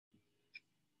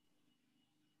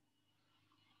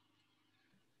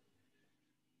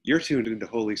You're tuned into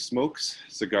Holy Smokes,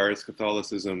 Cigars,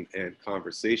 Catholicism, and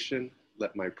Conversation.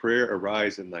 Let my prayer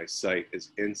arise in thy sight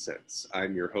as incense.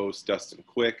 I'm your host, Dustin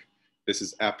Quick. This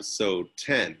is episode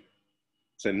 10.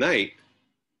 Tonight,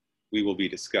 we will be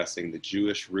discussing the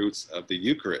Jewish roots of the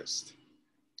Eucharist.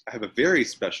 I have a very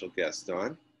special guest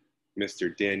on,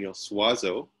 Mr. Daniel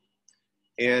Suazo.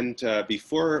 And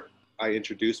before I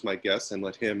introduce my guest and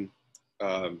let him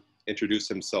introduce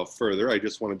himself further, I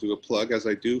just want to do a plug, as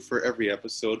I do for every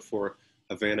episode, for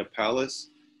Havana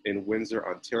Palace in Windsor,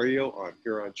 Ontario on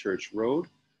Huron Church Road.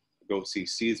 Go see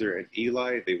Caesar and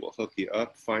Eli. They will hook you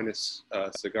up. Finest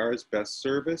cigars, best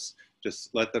service. Just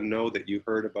let them know that you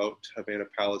heard about Havana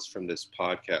Palace from this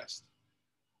podcast.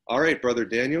 All right, Brother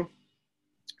Daniel.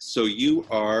 So you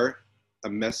are a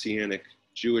Messianic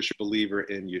Jewish believer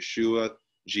in Yeshua,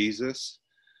 Jesus,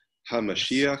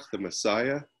 HaMashiach, the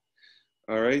Messiah.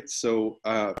 All right, so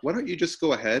why don't you just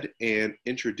go ahead and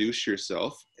introduce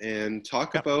yourself and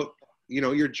talk about,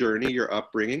 your journey, your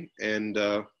upbringing, and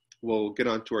we'll get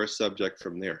on to our subject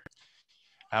from there.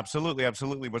 Absolutely.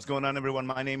 What's going on, everyone?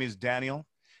 My name is Daniel.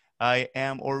 I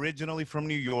am originally from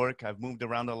New York. I've moved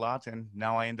around a lot, and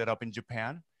now I ended up in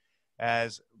Japan.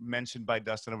 As mentioned by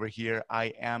Dustin over here,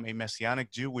 I am a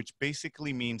Messianic Jew, which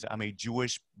basically means I'm a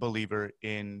Jewish believer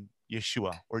in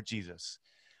Yeshua or Jesus.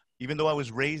 Even though I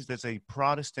was raised as a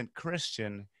Protestant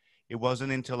Christian, it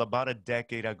wasn't until about a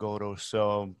decade ago or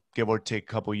so, give or take a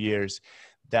couple years,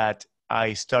 that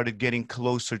I started getting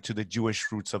closer to the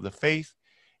Jewish roots of the faith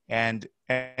and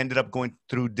ended up going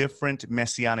through different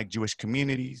Messianic Jewish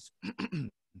communities.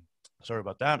 Sorry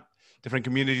about that. Different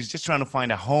communities, just trying to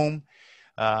find a home.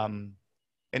 And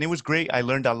it was great. I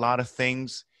learned a lot of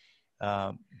things,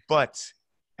 but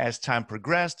as time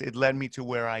progressed, it led me to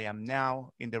where I am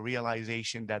now, in the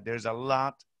realization that there's a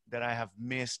lot that I have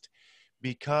missed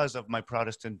because of my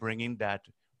Protestant bringing that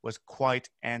was quite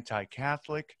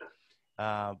anti-Catholic.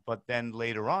 But then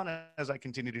later on, as I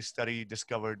continued to study,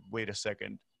 discovered, wait a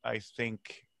second, I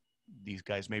think these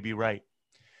guys may be right.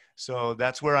 So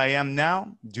that's where I am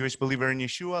now, Jewish believer in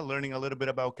Yeshua, learning a little bit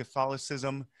about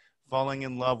Catholicism, falling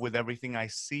in love with everything I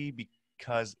see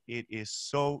because it is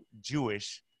so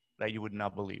Jewish that you would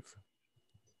not believe.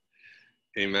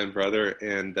 Amen, brother.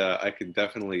 And I can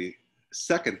definitely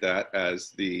second that, as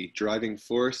the driving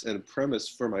force and premise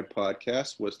for my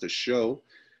podcast was to show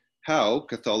how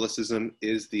Catholicism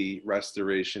is the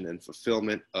restoration and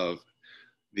fulfillment of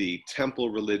the temple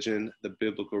religion, the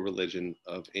biblical religion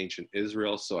of ancient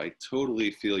Israel. So I totally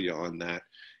feel you on that.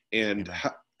 And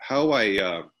how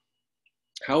I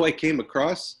came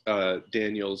across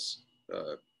Daniel's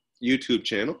YouTube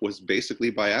channel was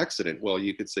basically by accident. Well,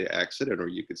 you could say accident, or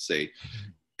you could say,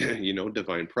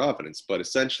 divine providence. But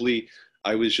essentially,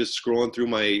 I was just scrolling through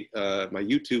my my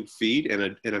YouTube feed,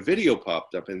 and a video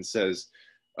popped up and says,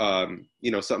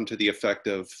 something to the effect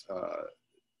of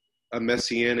a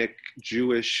Messianic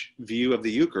Jewish view of the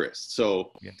Eucharist.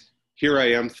 So here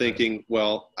I am thinking,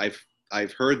 well,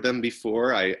 I've heard them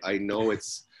before. I know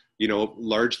it's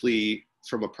largely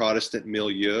from a Protestant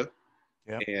milieu,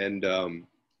 and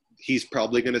he's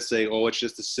probably going to say, oh, it's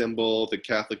just a symbol. The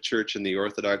Catholic Church and the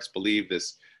Orthodox believe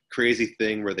this crazy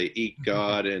thing where they eat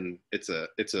God, and it's a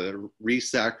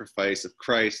re-sacrifice of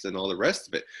Christ and all the rest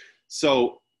of it.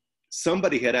 So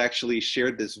somebody had actually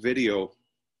shared this video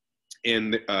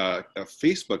in a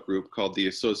Facebook group called the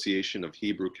Association of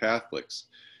Hebrew Catholics,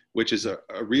 which is a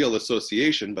real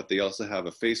association, but they also have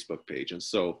a Facebook page. And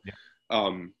so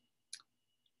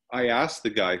I asked the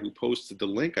guy who posted the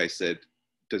link, I said,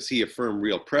 does he affirm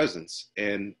real presence?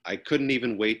 And I couldn't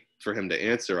even wait for him to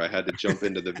answer. I had to jump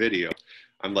into the video.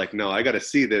 I'm like, no, I got to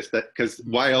see this, because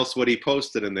why else would he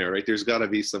post it in there, right? There's got to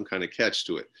be some kind of catch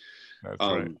to it. That's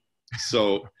right.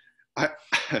 So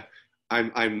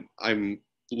I'm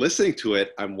listening to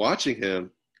it. I'm watching him,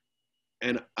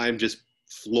 and I'm just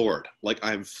floored. Like,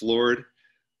 I'm floored.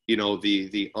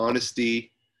 The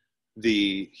honesty,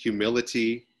 the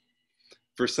humility,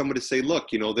 for someone to say, look,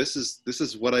 this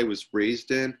is what I was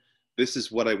raised in. This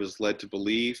is what I was led to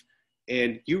believe.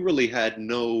 And you really had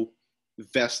no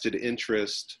vested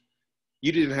interest.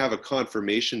 You didn't have a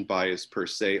confirmation bias per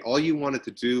se. All you wanted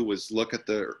to do was look at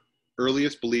the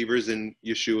earliest believers in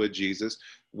Yeshua, Jesus.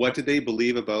 What did they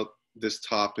believe about this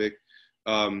topic?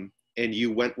 And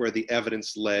you went where the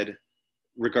evidence led,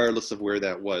 regardless of where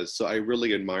that was. So I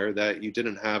really admire that. You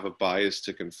didn't have a bias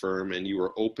to confirm, and you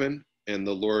were open, and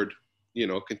the Lord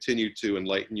continue to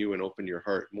enlighten you and open your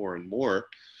heart more and more.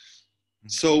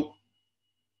 So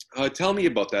tell me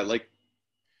about that. Like,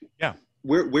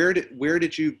 where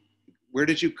did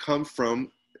you come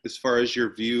from as far as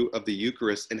your view of the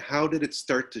Eucharist, and how did it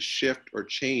start to shift or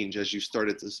change as you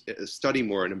started to study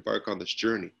more and embark on this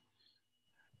journey?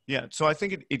 Yeah, so I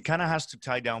think it kind of has to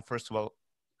tie down, first of all,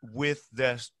 with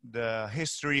the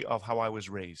history of how I was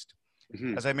raised.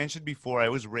 Mm-hmm. As I mentioned before, I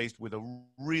was raised with a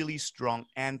really strong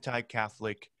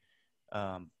anti-Catholic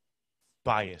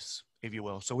bias, if you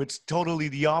will. So it's totally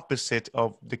the opposite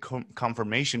of the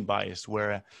confirmation bias,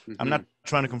 where I'm not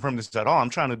trying to confirm this at all. I'm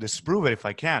trying to disprove it if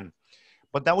I can.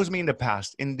 But that was me in the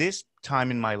past. In this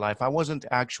time in my life, I wasn't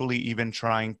actually even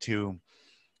trying to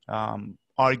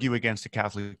argue against the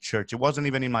Catholic Church. It wasn't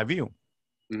even in my view.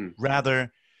 Mm.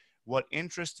 Rather, what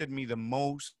interested me the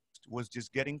most was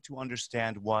just getting to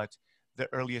understand what the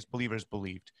earliest believers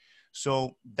believed.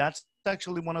 So that's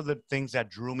actually one of the things that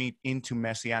drew me into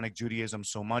Messianic Judaism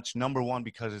so much. Number one,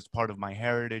 because it's part of my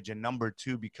heritage, and number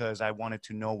two, because I wanted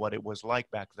to know what it was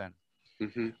like back then.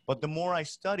 Mm-hmm. But the more I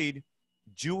studied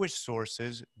Jewish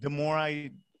sources, the more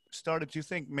I started to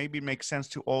think maybe it makes sense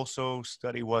to also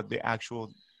study what the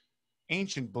actual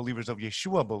ancient believers of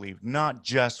Yeshua believed, not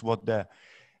just what the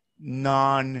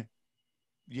non-Yeshua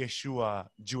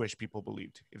Jewish people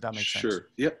believed, if that makes sense. Sure.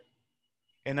 Yep.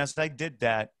 And as I did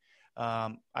that,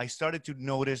 I started to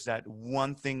notice that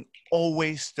one thing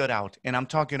always stood out. And I'm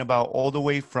talking about all the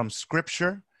way from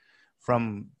scripture,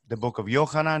 from the book of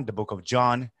Yohanan, the book of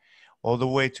John, all the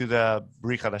way to the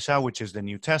Brit Hadashah, which is the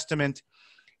New Testament.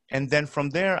 And then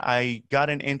from there, I got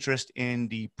an interest in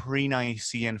the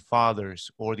pre-Nicene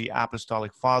fathers, or the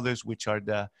apostolic fathers, which are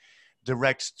the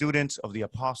direct students of the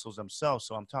apostles themselves.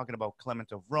 So I'm talking about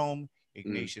Clement of Rome,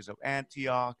 Ignatius of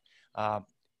Antioch.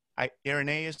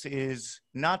 Irenaeus is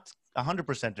not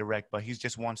 100% direct, but he's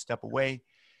just one step away.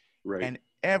 Right. And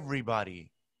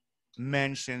everybody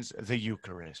mentions the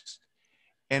Eucharist.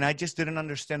 And I just didn't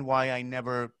understand why I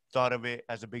never thought of it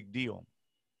as a big deal.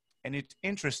 And it's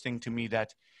interesting to me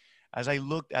that as I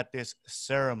looked at this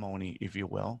ceremony, if you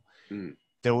will,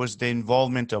 there was the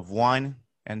involvement of wine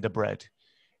and the bread.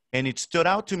 And it stood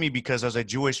out to me because as a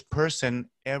Jewish person,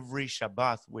 every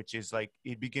Shabbat, which is like,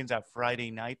 it begins at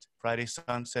Friday night, Friday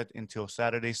sunset until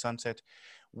Saturday sunset,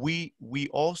 we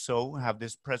also have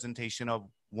this presentation of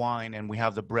wine, and we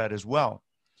have the bread as well.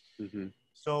 Mm-hmm.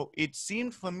 So it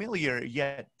seemed familiar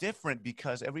yet different,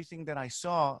 because everything that I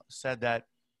saw said that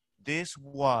this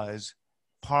was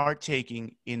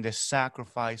partaking in the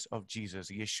sacrifice of Jesus,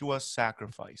 Yeshua's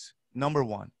sacrifice, number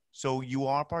one. So you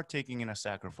are partaking in a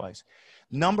sacrifice.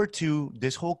 Number two,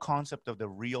 this whole concept of the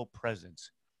real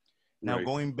presence. Now, Right.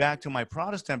 going back to my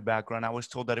Protestant background, I was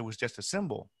told that it was just a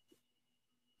symbol.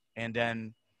 And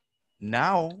then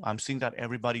now I'm seeing that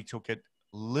everybody took it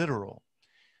literal.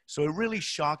 So it really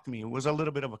shocked me. It was a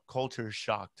little bit of a culture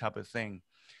shock type of thing.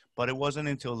 But it wasn't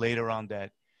until later on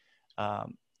that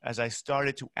as I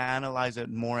started to analyze it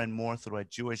more and more through a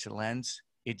Jewish lens,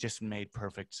 it just made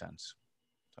perfect sense.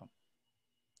 So,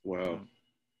 wow.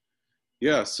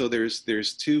 Yeah. So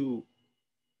there's two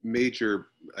major,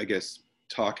 I guess,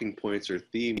 talking points or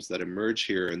themes that emerge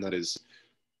here, and that is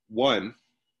one,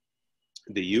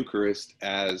 the Eucharist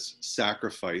as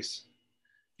sacrifice,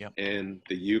 yep. and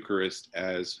the Eucharist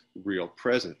as real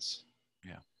presence.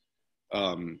 Yeah.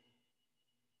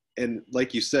 And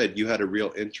like you said, you had a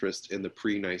real interest in the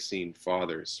pre-Nicene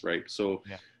fathers, right? So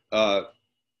Yeah.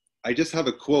 I just have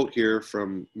a quote here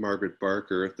from Margaret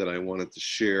Barker that I wanted to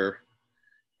share.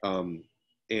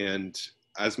 And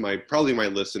as probably my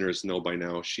listeners know by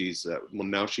now, she's a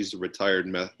retired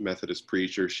Methodist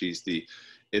preacher. She's the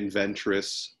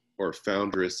inventress or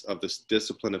foundress of this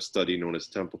discipline of study known as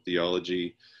Temple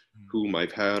Theology, whom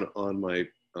I've had on my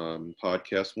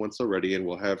podcast once already, and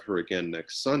we'll have her again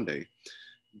next Sunday.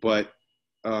 But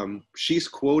she's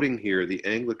quoting here the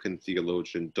Anglican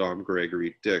theologian Dom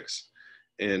Gregory Dix,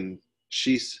 and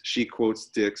she quotes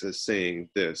Dix as saying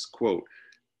this, quote,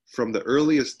 "From the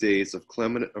earliest days of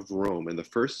Clement of Rome in the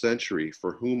first century,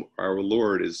 for whom our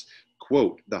Lord is,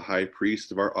 quote, the high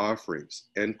priest of our offerings,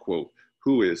 end quote,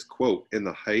 who is, quote, in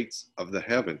the heights of the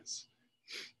heavens,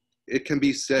 it can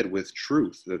be said with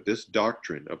truth that this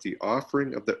doctrine of the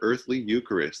offering of the earthly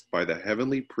Eucharist by the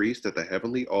heavenly priest at the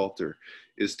heavenly altar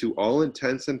is to all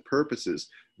intents and purposes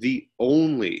the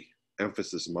only,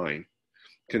 emphasis mine,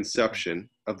 conception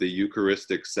of the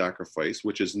Eucharistic sacrifice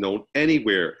which is known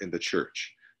anywhere in the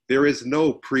Church. There is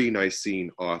no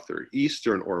pre-Nicene author,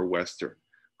 Eastern or Western,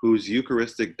 whose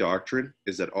Eucharistic doctrine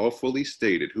is at all fully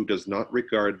stated, who does not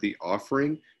regard the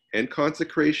offering and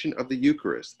consecration of the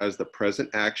Eucharist as the present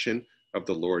action of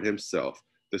the Lord himself,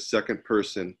 the second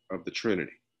person of the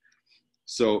Trinity."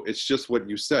 So it's just what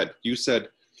you said. You said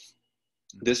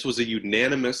this was a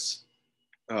unanimous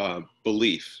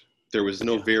belief There was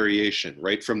no variation,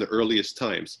 right, from the earliest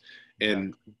times.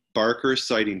 And Barker,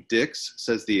 citing Dix,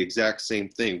 says the exact same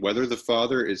thing. Whether the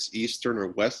Father is Eastern or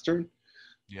Western,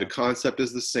 the concept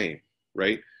is the same,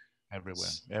 right?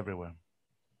 Everywhere.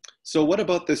 So what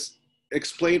about this?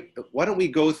 Explain, why don't we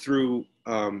go through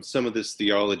some of this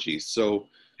theology? So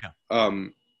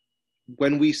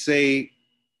when we say,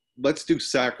 let's do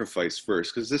sacrifice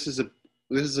first, because this is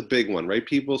a big one, right?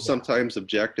 People sometimes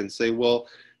object and say, well,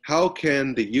 how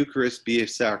can the Eucharist be a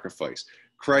sacrifice?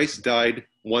 Christ died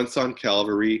once on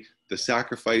Calvary, the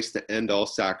sacrifice to end all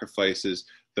sacrifices.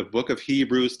 The book of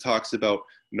Hebrews talks about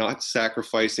not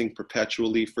sacrificing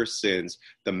perpetually for sins.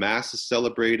 The Mass is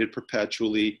celebrated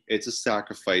perpetually. It's a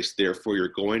sacrifice. Therefore, you're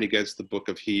going against the book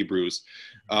of Hebrews.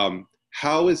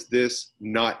 How is this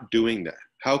not doing that?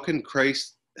 How can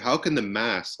the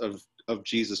Mass of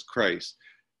Jesus Christ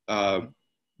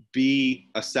be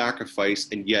a sacrifice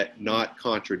and yet not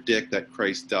contradict that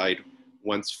Christ died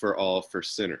once for all for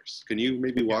sinners? Can you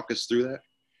maybe walk us through that?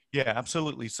 Yeah,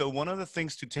 absolutely. So one of the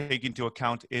things to take into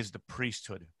account is the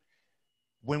priesthood.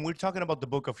 When we're talking about the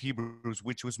book of Hebrews,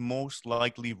 which was most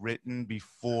likely written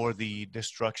before the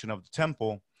destruction of the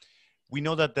temple, we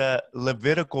know that the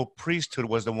Levitical priesthood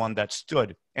was the one that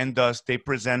stood, and thus they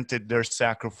presented their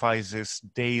sacrifices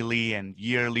daily and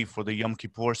yearly for the Yom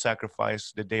Kippur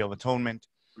sacrifice, the Day of Atonement.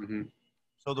 Mm-hmm.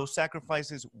 So those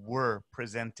sacrifices were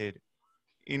presented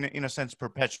in a sense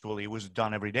perpetually. It was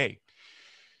done every day.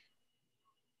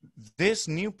 This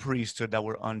new priesthood that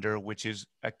we're under, which is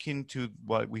akin to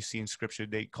what we see in scripture,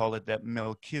 they call it that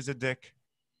Melchizedek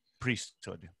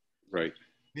priesthood. Right.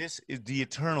 This is the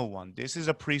eternal one. This is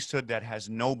a priesthood that has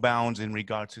no bounds in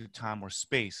regard to time or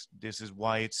space. This is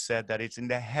why it's said that it's in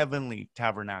the heavenly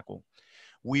tabernacle.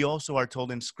 We also are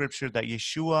told in scripture that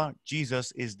Yeshua,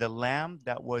 Jesus, is the lamb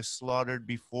that was slaughtered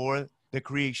before the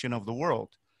creation of the world.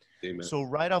 Amen. So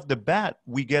right off the bat,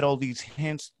 we get all these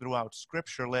hints throughout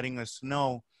scripture letting us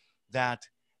know that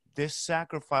this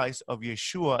sacrifice of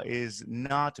Yeshua is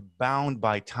not bound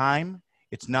by time.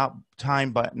 It's not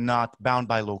not bound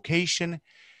by location.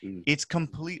 It's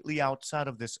completely outside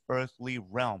of this earthly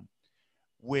realm,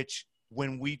 which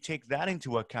when we take that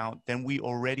into account, then we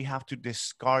already have to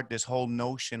discard this whole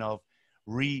notion of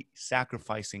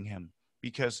re-sacrificing him,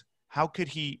 because how could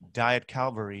he die at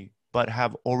Calvary but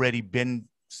have already been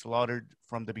slaughtered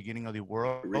from the beginning of the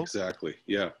world? Exactly.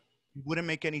 Yeah. It wouldn't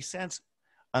make any sense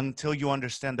until you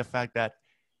understand the fact that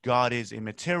God is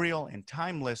immaterial and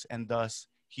timeless, and thus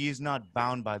he is not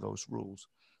bound by those rules.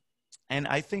 And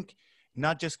I think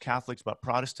not just Catholics, but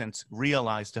Protestants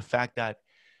realize the fact that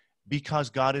because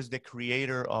God is the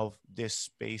creator of this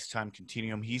space-time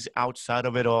continuum, he's outside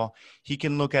of it all. He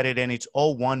can look at it and it's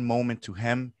all one moment to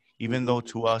him, even though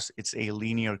to us it's a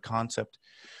linear concept.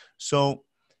 So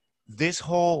this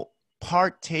whole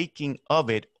partaking of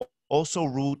it also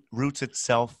roots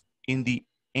itself in the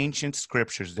ancient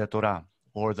scriptures, the Torah,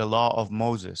 or the law of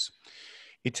Moses.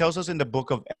 It tells us in the book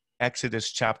of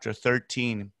Exodus chapter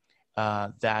 13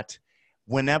 that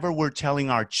whenever we're telling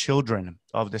our children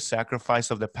of the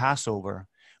sacrifice of the Passover,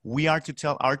 we are to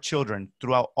tell our children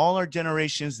throughout all our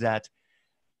generations that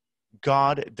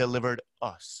God delivered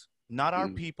us, not our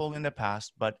people in the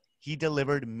past, but he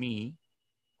delivered me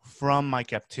from my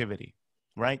captivity,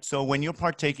 right? So when you're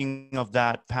partaking of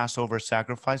that Passover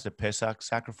sacrifice, the Pesach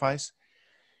sacrifice,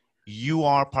 you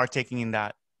are partaking in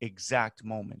that exact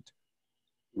moment.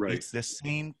 Right. It's the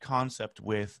same concept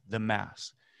with the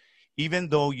Mass. Even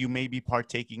though you may be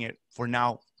partaking it for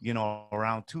now,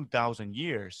 around 2,000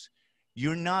 years,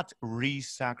 you're not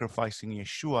re-sacrificing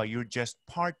Yeshua. You're just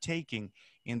partaking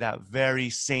in that very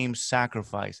same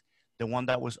sacrifice, the one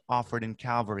that was offered in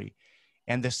Calvary,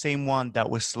 and the same one that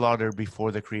was slaughtered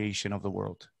before the creation of the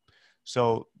world.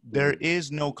 So there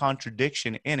is no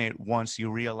contradiction in it once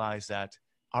you realize that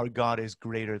our God is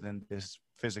greater than this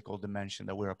physical dimension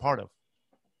that we're a part of.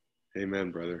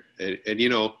 Amen, brother. And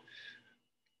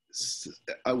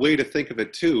a way to think of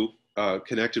it too,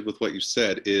 connected with what you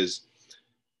said, is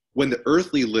when the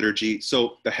earthly liturgy,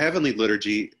 so the heavenly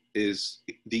liturgy is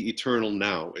the eternal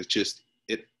now. It's just,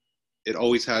 it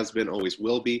always has been, always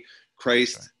will be.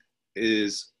 Christ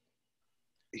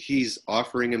he's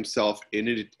offering himself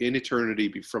in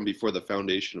eternity from before the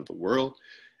foundation of the world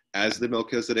as the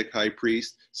Melchizedek high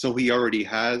priest. So he already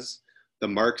has the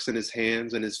marks in his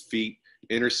hands and his feet,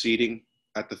 interceding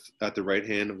at the right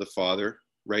hand of the Father,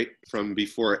 right, from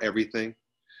before everything.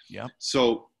 Yeah.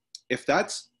 So if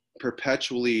that's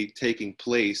perpetually taking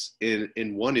place in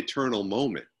one eternal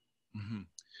moment,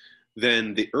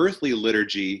 then the earthly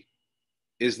liturgy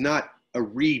is not a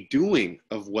redoing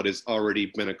of what has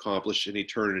already been accomplished in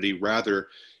eternity. Rather,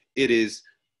 it is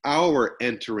our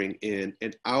entering in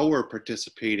and our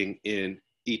participating in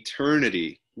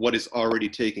eternity, what is already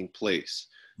taking place.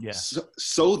 Yes.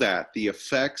 So that the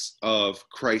effects of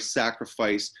Christ's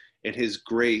sacrifice and his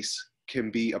grace can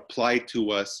be applied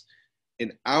to us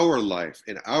in our life,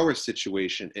 in our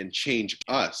situation, and change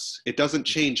us. It doesn't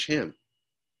change him.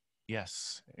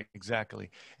 Yes,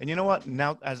 exactly. And you know what?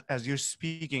 Now, as you're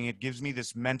speaking, it gives me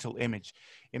this mental image.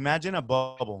 Imagine a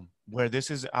bubble where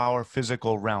this is our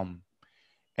physical realm,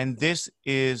 and this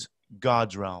is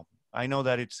God's realm. I know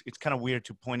that it's kind of weird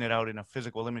to point it out in a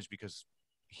physical image because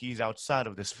he's outside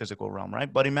of this physical realm,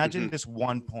 right? But imagine Mm-hmm. this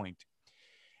one point,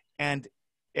 and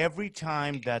every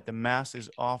time that the mass is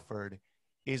offered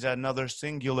is another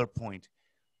singular point.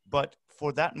 But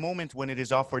for that moment when it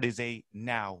is offered is a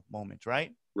now moment,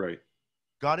 right? Right.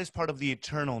 God is part of the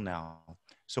eternal now.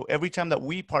 So every time that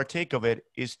we partake of it,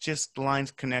 it's just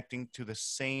lines connecting to the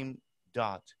same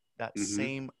dot, that Mm-hmm.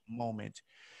 same moment.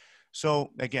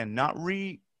 So again, not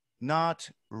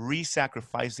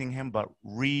re-sacrificing him, but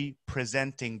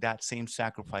representing that same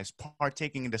sacrifice,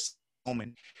 partaking in this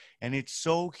moment. And it's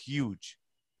so huge.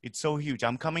 It's so huge.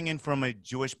 I'm coming in from a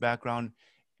Jewish background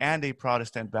and a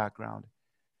Protestant background.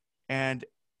 And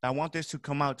I want this to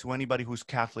come out to anybody who's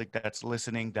Catholic that's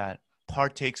listening that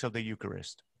partakes of the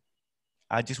Eucharist.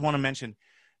 I just want to mention,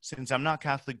 since I'm not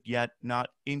Catholic yet, not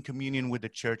in communion with the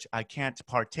church, I can't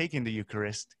partake in the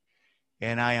Eucharist,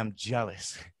 and I am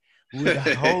jealous with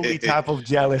a holy type of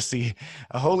jealousy,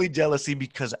 a holy jealousy,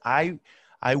 because I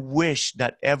wish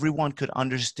that everyone could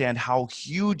understand how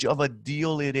huge of a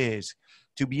deal it is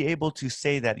to be able to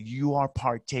say that you are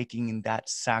partaking in that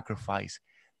sacrifice,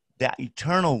 that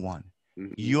eternal one.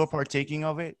 Mm-hmm. You're partaking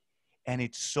of it, and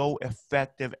it's so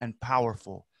effective and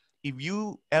powerful. If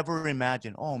you ever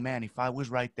imagine, oh man, if I was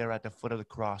right there at the foot of the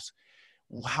cross,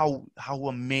 how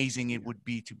amazing it would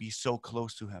be to be so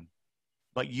close to him.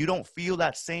 But you don't feel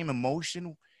that same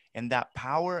emotion and that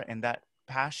power and that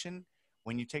passion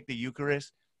when you take the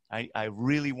Eucharist. I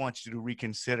really want you to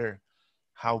reconsider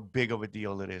how big of a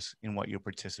deal it is in what you're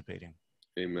participating.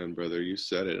 Amen, brother. You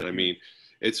said it. I mean,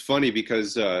 it's funny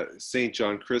because St.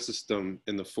 John Chrysostom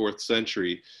in the 4th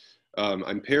century,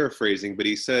 I'm paraphrasing, but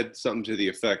he said something to the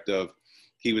effect of,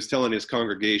 he was telling his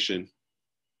congregation,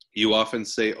 you often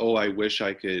say, oh, I wish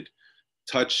I could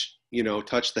touch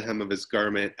the hem of his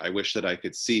garment. I wish that I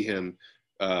could see him,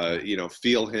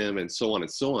 feel him, and so on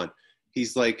and so on.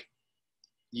 He's like,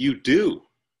 you do.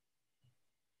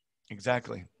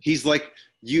 Exactly. He's like,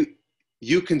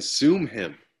 you consume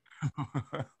him.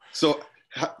 So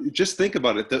just think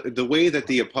about it. The way that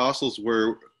the apostles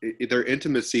were, their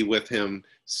intimacy with him,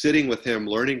 sitting with him,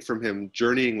 learning from him,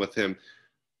 journeying with him,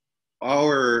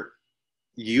 our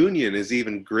union is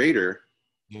even greater.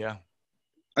 Yeah.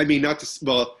 I mean,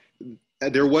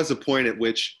 there was a point at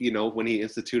which, when he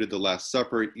instituted the Last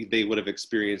Supper, they would have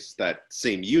experienced that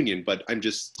same union, but I'm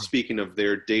just speaking of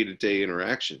their day-to-day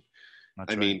interaction.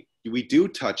 That's I right. mean, we do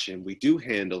touch him, we do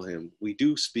handle him, we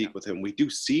do speak with him, we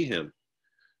do see him.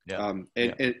 Yeah.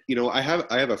 And I have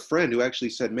a friend who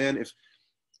actually said, man,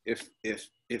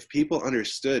 if people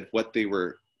understood what they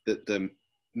were, the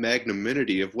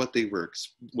magnanimity of what they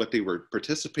were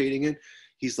participating in,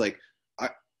 he's like,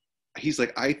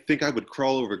 I think I would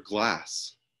crawl over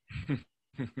glass.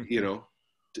 Yeah.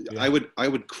 I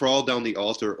would crawl down the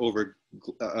altar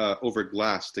over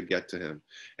glass to get to him.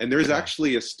 And there's Yeah.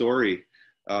 actually a story,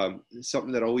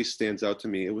 something that always stands out to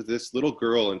me. It was this little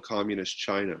girl in communist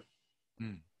China.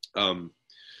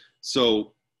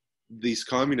 So these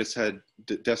communists had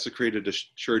desecrated a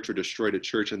church or destroyed a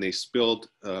church, and they spilled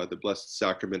the Blessed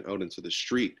Sacrament out into the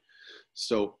street.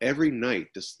 So every night,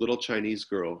 this little Chinese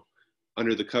girl,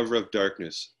 under the cover of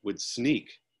darkness, would sneak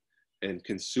and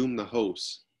consume the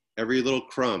host, every little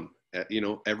crumb,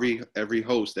 every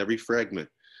host, every fragment.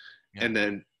 Yeah. And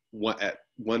then at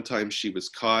one time she was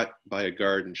caught by a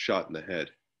guard and shot in the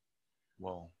head.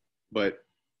 Whoa. But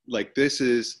like, this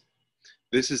is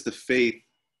the faith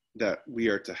that we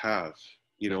are to have.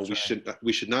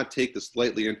 We should not take this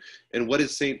lightly. And what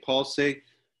does St. Paul say?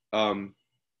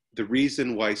 The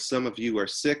reason why some of you are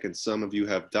sick and some of you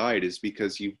have died is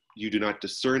because you do not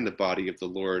discern the body of the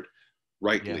Lord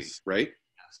rightly. Yes. Right?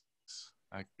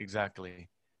 Yes. Exactly.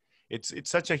 It's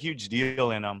such a huge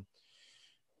deal, and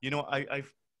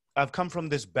I've come from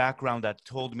this background that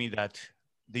told me that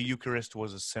the Eucharist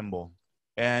was a symbol,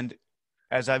 and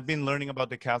as I've been learning about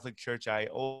the Catholic Church, I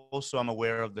also am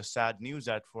aware of the sad news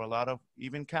that for a lot of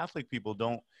even Catholic people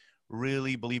don't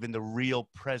really believe in the real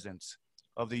presence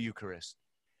of the Eucharist.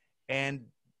 And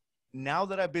now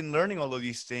that I've been learning all of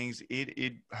these things,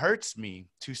 it hurts me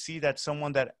to see that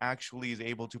someone that actually is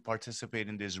able to participate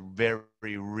in this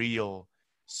very real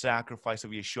sacrifice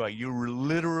of Yeshua, you're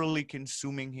literally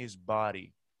consuming his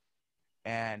body.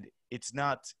 And it's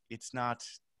not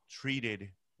treated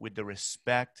with the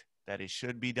respect that it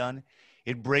should be done.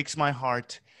 It breaks my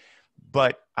heart.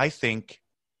 But I think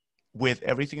with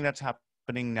everything that's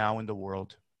happening now in the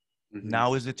world,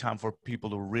 now is the time for people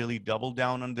to really double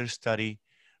down on their study,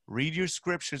 read your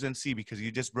scriptures and see, because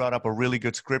you just brought up a really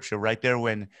good scripture right there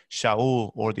when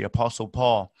Shaul, or the Apostle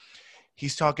Paul,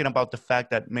 he's talking about the fact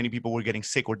that many people were getting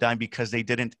sick or dying because they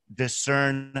didn't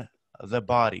discern the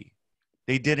body.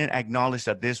 They didn't acknowledge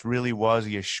that this really was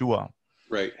Yeshua.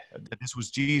 Right. That this was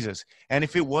Jesus. And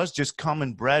if it was just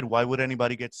common bread, why would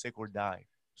anybody get sick or die?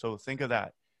 So think of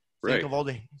that. Think Right. of all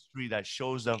the history that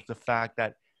shows of the fact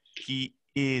that he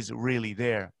is really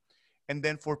there. And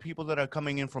then for people that are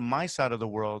coming in from my side of the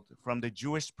world, from the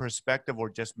Jewish perspective or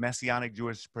just Messianic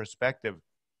Jewish perspective,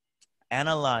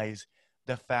 analyze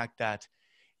the fact that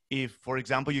if, for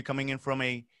example, you're coming in from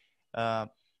a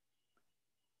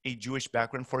Jewish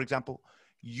background, for example,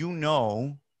 you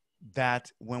know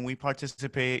that when we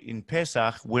participate in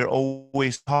Pesach, we're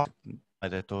always taught by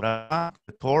the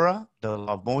Torah, the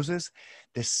law of Moses,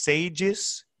 the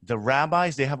sages, the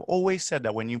rabbis. They have always said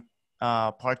that when you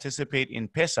participate in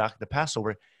Pesach, the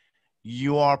Passover,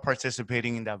 you are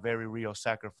participating in that very real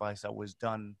sacrifice that was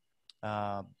done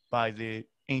by the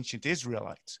ancient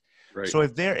Israelites. Right. So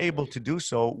if they're able to do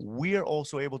so, we're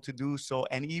also able to do so,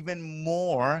 and even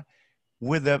more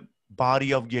with the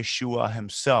body of Yeshua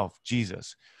himself,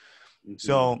 Jesus.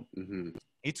 So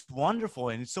it's wonderful,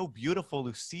 and it's so beautiful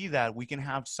to see that we can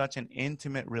have such an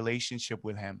intimate relationship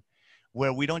with him,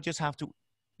 where we don't just have to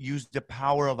use the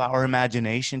power of our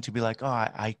imagination to be like, oh,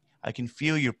 I can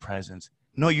feel your presence.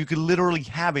 No, you can literally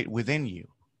have it within you.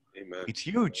 Amen. It's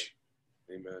huge.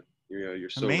 Amen. Yeah, you're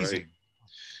so amazing. Right.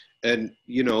 And,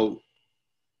 you know,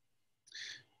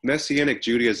 Messianic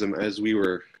Judaism, as we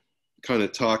were kind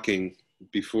of talking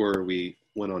before we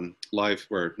went on live,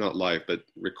 or not live, but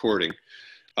recording,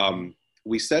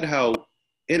 we said how,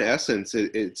 in essence,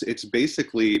 it's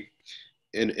basically,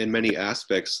 in many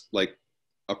aspects, like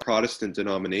a Protestant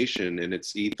denomination, and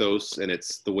its ethos, and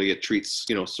it's the way it treats,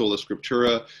 you know, sola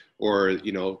scriptura, or,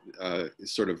 you know,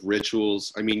 sort of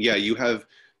rituals. I mean, yeah, you have,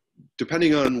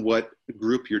 depending on what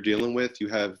group you're dealing with, you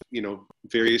have, you know,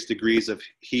 various degrees of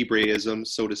Hebraism,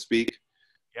 so to speak.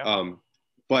 Yep.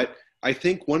 But I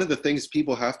think one of the things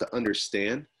people have to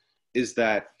understand is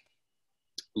that,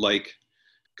 like,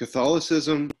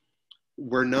 Catholicism,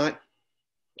 we're not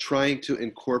trying to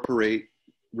incorporate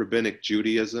rabbinic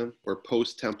Judaism or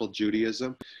post-temple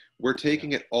Judaism. We're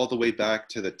taking it all the way back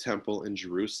to the temple in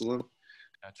Jerusalem.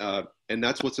 And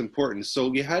that's what's important.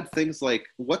 So you had things like,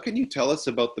 what can you tell us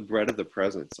about the bread of the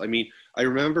presence? I mean, I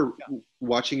remember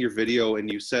watching your video,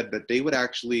 and you said that they would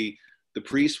actually, the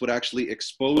priest would actually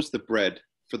expose the bread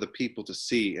for the people to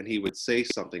see, and he would say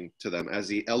something to them as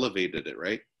he elevated it,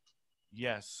 right?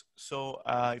 Yes. So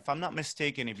if I'm not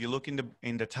mistaken, if you look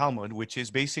in the Talmud, which is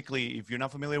basically, if you're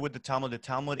not familiar with the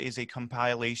Talmud is a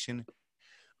compilation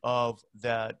of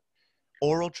the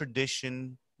oral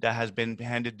tradition that has been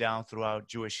handed down throughout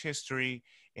Jewish history.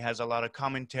 It has a lot of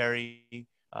commentary,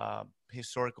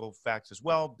 historical facts as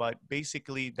well, but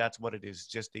basically that's what it is,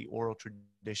 just the oral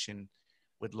tradition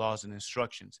with laws and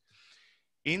instructions.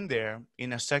 In there,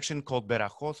 in a section called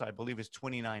Berachot, I believe it's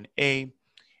 29a,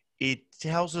 it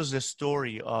tells us the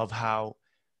story of how,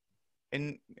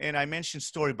 and I mentioned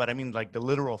story, but I mean like the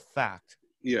literal fact.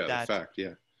 Yeah, the fact,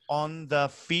 yeah. On the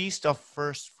Feast of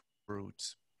First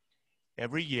Fruits,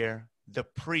 every year, the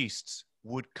priests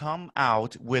would come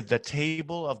out with the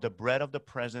table of the bread of the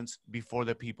presence before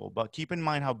the people. But keep in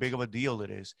mind how big of a deal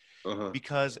it is,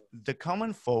 because the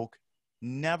common folk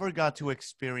never got to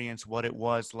experience what it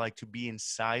was like to be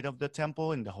inside of the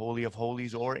temple, in the Holy of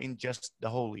Holies, or in just the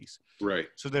Holies. Right.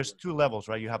 So there's two levels,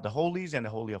 right? You have the Holies and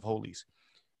the Holy of Holies.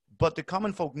 But the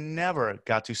common folk never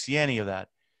got to see any of that.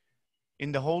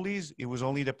 In the Holies, it was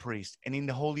only the priest. And in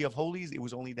the Holy of Holies, it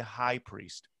was only the high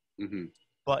priest.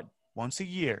 But once a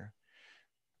year,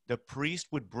 the priest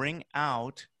would bring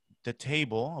out the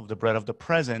table of the bread of the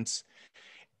presence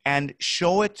and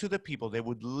show it to the people. They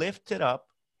would lift it up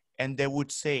and they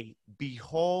would say,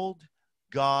 "Behold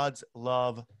God's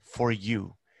love for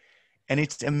you." And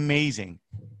it's amazing.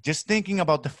 Just thinking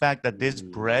about the fact that this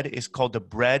bread is called the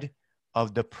bread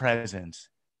of the presence.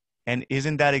 And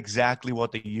isn't that exactly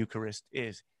what the Eucharist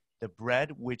is? The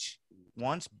bread which,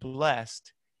 once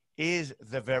blessed, is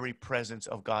the very presence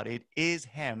of God. It is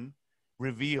him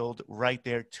revealed right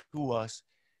there to us,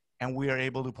 and we are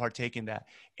able to partake in that.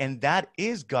 And that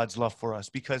is God's love for us,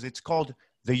 because it's called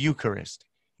the Eucharist.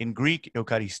 In Greek,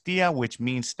 Eucharistia, which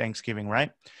means thanksgiving,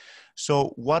 right?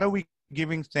 So what are we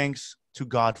giving thanks to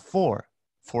God for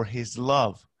his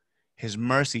love, his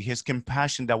mercy, his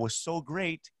compassion that was so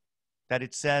great that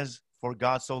it says, for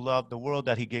God so loved the world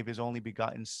that he gave his only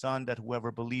begotten son, that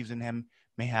whoever believes in him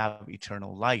may have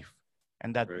eternal life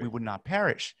and that we would not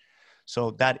perish.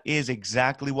 So that is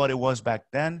exactly what it was back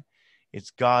then. It's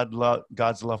God's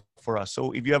love for us.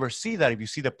 So if you ever see that, if you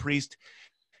see the priest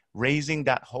raising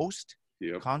that host,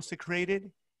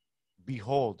 consecrated,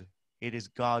 behold, it is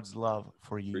God's love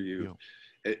for you. For you.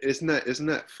 Isn't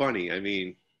that funny? I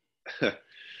mean,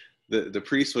 the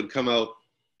priest would come out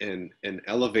and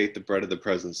elevate the bread of the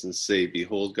presence and say,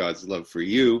 behold God's love for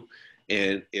you.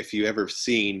 And if you ever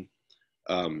seen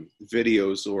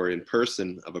videos or in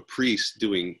person of a priest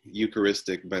doing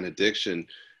Eucharistic benediction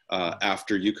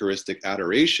after Eucharistic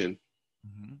adoration,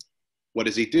 what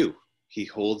does he do? He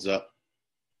holds up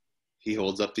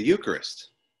the Eucharist.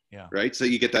 Yeah. Right? So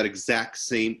you get that exact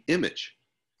same image.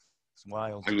 It's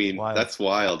wild. I mean, that's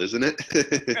wild, isn't it?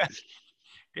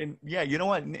 And yeah, you know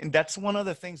what? And that's one of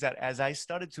the things that as I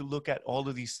started to look at all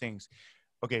of these things,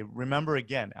 okay, remember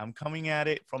again, I'm coming at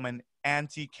it from an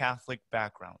anti-Catholic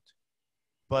background,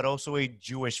 but also a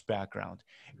Jewish background.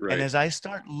 Right. And as I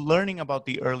start learning about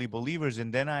the early believers,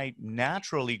 and then I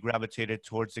naturally gravitated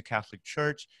towards the Catholic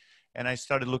Church, and I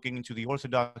started looking into the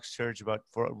Orthodox Church, but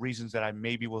for reasons that I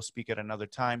maybe will speak at another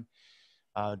time,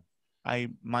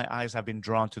 my eyes have been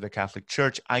drawn to the Catholic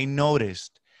Church. I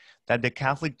noticed that the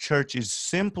Catholic Church is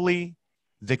simply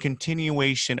the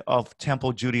continuation of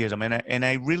Temple Judaism. And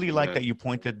I really like that you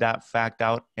pointed that fact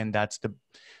out, and that's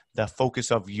the focus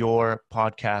of your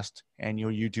podcast and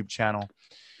your YouTube channel.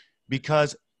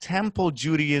 Because Temple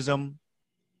Judaism,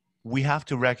 we have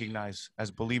to recognize as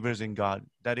believers in God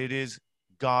that it is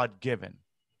God-given.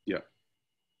 Yeah.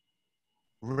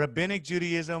 Rabbinic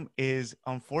Judaism is,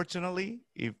 unfortunately,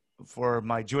 for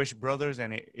my Jewish brothers,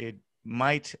 and it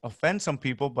might offend some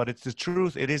people, but it's the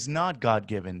truth. It is not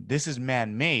God-given. This is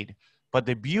man-made. But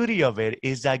the beauty of it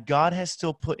is that God has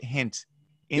still put hints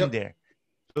in there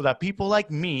so that people like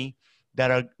me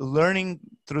that are learning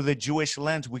through the Jewish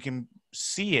lens, we can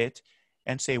see it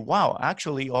and say, wow,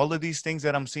 actually, all of these things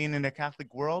that I'm seeing in the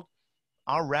Catholic world,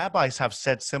 our rabbis have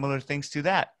said similar things to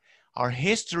that. Our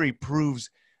history proves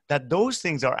that those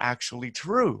things are actually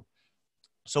true.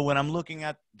 So when I'm looking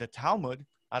at the Talmud,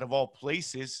 out of all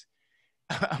places,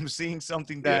 I'm seeing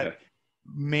something that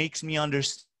makes me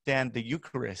understand the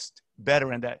Eucharist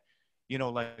better. And that, you know,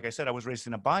 like I said, I was raised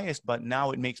in a bias, but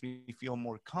now it makes me feel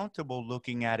more comfortable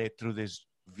looking at it through this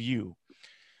view.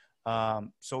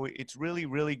 So it's really,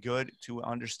 really good to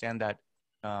understand that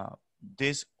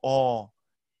this all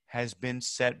has been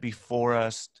set before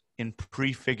us in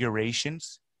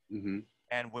prefigurations.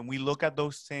 And when we look at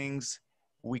those things,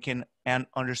 we can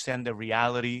understand the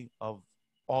reality of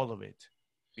all of it,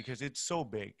 because it's so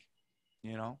big,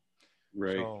 you know?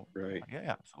 Right, so, right.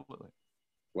 Yeah, absolutely.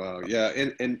 Wow, yeah,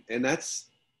 and that's,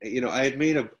 you know, I've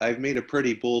made a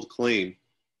pretty bold claim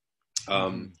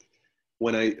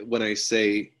when I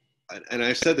say, and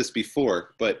I've said this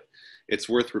before, but it's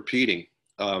worth repeating.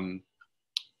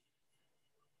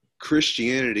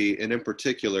 Christianity, and in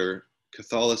particular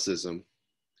Catholicism,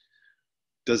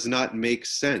 does not make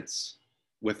sense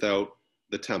without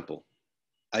the temple.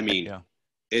 I mean,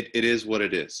 it is what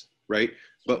it is, right?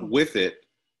 But with it,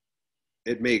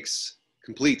 it makes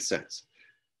complete sense.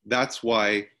 That's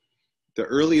why the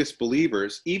earliest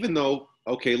believers, even though,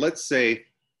 okay, let's say,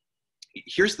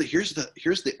 here's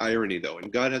the irony though,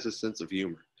 and God has a sense of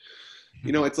humor.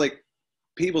 You know, it's like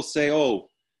people say, oh,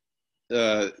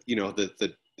 you know,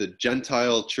 the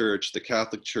Gentile church, the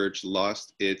Catholic Church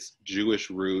lost its Jewish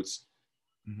roots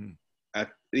at,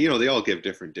 you know, they all give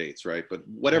different dates, right? But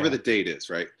whatever the date is,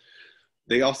 right?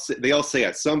 They all say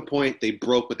at some point they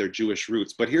broke with their Jewish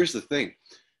roots. But here's the thing.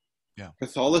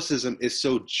 Catholicism is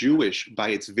so Jewish by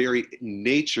its very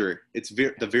nature,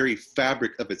 the very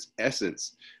fabric of its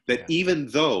essence, that even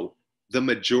though the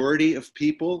majority of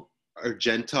people are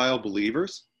Gentile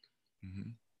believers,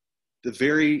 the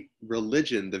very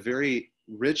religion, the very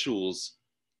rituals,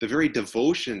 the very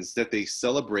devotions that they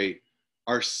celebrate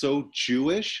are so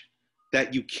Jewish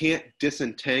that you can't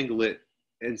disentangle it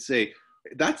and say,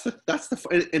 that's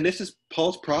the and this is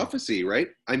Paul's prophecy, right?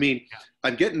 I mean,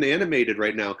 I'm getting animated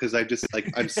right now because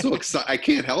I'm so excited. I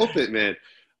can't help it, man.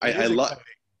 I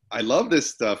love this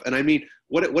stuff. And I mean,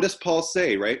 what does Paul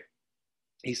say, right?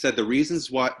 He said the reason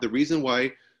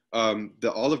why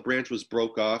the olive branch was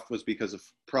broke off was because of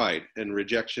pride and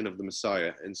rejection of the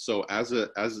Messiah. And so as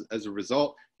a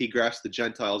result, he grafts the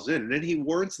Gentiles in. And then he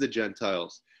warns the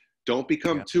Gentiles, don't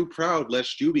become too proud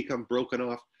lest you become broken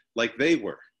off like they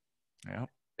were. Yeah.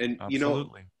 And absolutely. you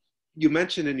know, you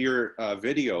mentioned in your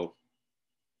video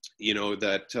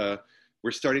that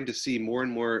we're starting to see more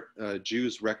and more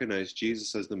Jews recognize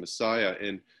Jesus as the Messiah.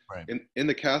 And Right. in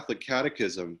the Catholic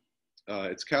Catechism,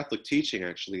 it's Catholic teaching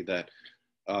actually, that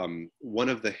one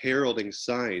of the heralding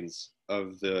signs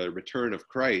of the return of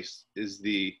Christ is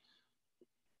the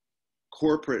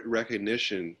corporate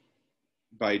recognition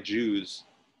by Jews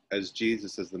as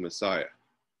Jesus as the Messiah.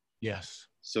 Yes.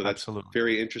 So that's absolutely.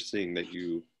 very interesting that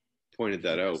you pointed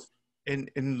that out. And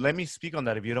let me speak on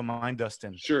that if you don't mind,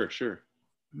 Dustin. Sure, sure.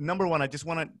 Number one, I just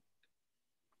want to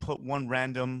put one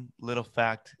random little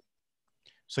fact.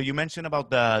 So you mentioned about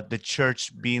the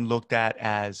church being looked at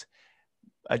as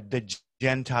the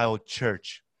Gentile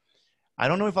church. I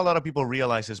don't know if a lot of people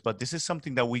realize this, but this is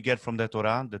something that we get from the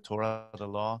Torah, the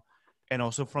law, and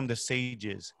also from the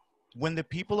sages. When the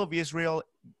people of Israel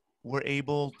were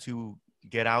able to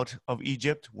get out of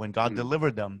Egypt, when God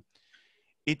delivered them,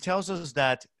 it tells us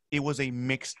that it was a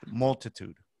mixed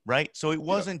multitude, right? So it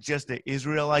wasn't just the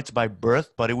Israelites by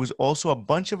birth, but it was also a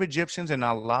bunch of Egyptians and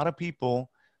a lot of people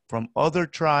from other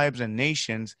tribes and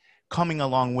nations coming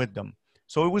along with them.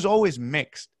 So it was always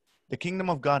mixed. The kingdom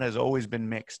of God has always been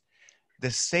mixed.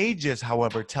 The sages,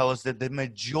 however, tell us that the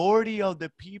majority of the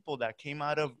people that came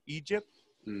out of Egypt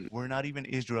were not even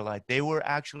Israelite. They were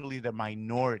actually the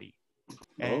minority.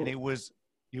 And it was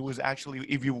actually,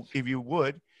 if you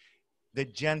would, the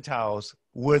Gentiles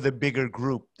were the bigger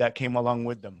group that came along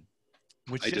with them,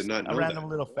 which is a random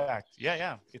little fact.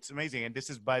 Yeah, it's amazing. And this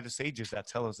is by the sages that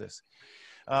tell us this.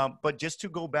 But just to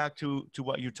go back to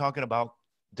what you're talking about,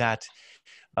 that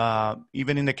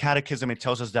even in the Catechism, it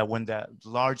tells us that when the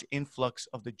large influx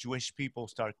of the Jewish people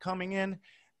start coming in,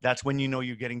 that's when you know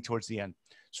you're getting towards the end.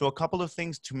 So a couple of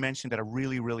things to mention that are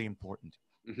really, really important.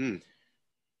 Mm-hmm.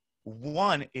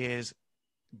 One is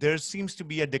there seems to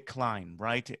be a decline,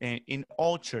 right? In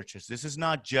all churches. This is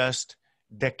not just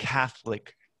the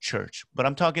Catholic Church, but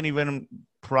I'm talking even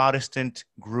Protestant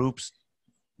groups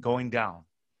going down.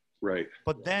 Right.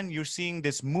 But then you're seeing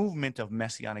this movement of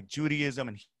Messianic Judaism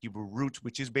and Hebrew roots,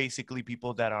 which is basically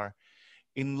people that are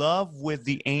in love with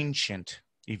the ancient,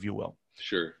 if you will.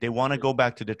 Sure. They want to go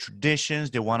back to the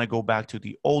traditions. They want to go back to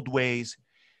the old ways.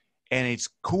 And it's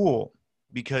cool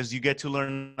because you get to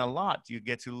learn a lot. You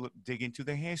get to dig into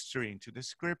the history, into the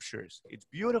scriptures. It's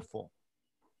beautiful.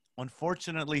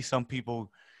 Unfortunately, some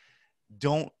people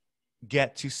don't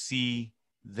get to see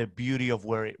the beauty of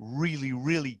where it really,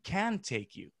 really can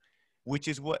take you, which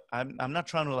is what I'm not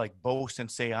trying to like boast and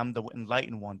say I'm the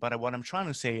enlightened one, but what I'm trying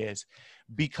to say is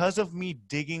because of me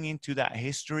digging into that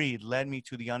history, it led me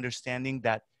to the understanding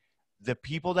that the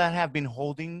people that have been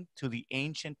holding to the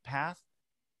ancient path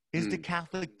is the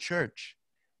Catholic Church.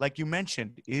 Like you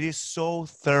mentioned, it is so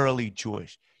thoroughly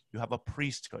Jewish. You have a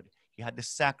priesthood. You had the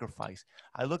sacrifice.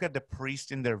 I look at the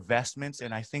priest in their vestments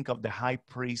and I think of the high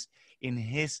priest in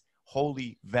his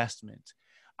holy vestment.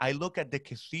 I look at the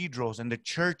cathedrals and the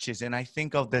churches and I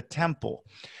think of the temple.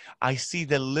 I see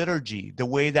the liturgy, the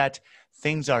way that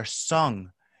things are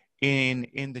sung in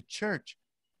the church.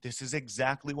 This is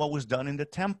exactly what was done in the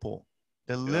temple.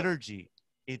 The liturgy,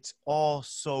 it's all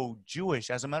so Jewish.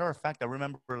 As a matter of fact, I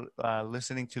remember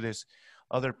listening to this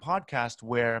other podcast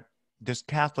where this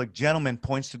Catholic gentleman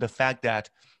points to the fact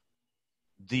that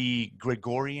the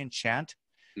Gregorian chant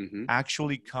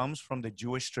actually comes from the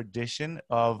Jewish tradition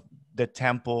of the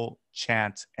temple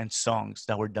chants and songs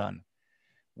that were done,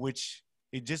 which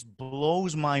it just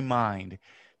blows my mind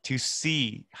to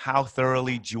see how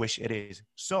thoroughly Jewish it is.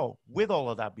 So with all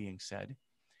of that being said,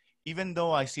 even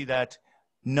though I see that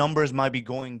numbers might be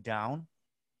going down,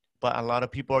 but a lot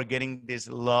of people are getting this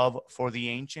love for the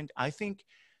ancient, I think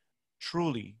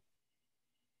truly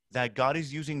that God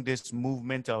is using this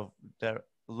movement of the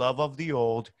love of the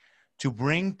old to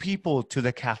bring people to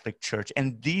the Catholic Church.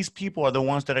 And these people are the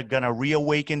ones that are going to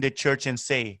reawaken the church and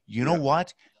say, you know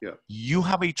what? You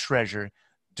have a treasure.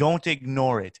 Don't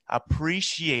ignore it.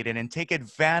 Appreciate it and take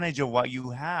advantage of what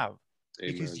you have.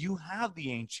 Amen. Because you have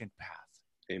the ancient path.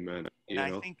 Amen. And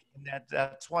I think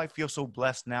that's why I feel so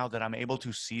blessed now that I'm able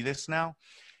to see this now.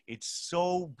 It's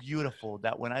so beautiful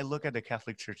that when I look at the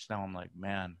Catholic Church now, I'm like,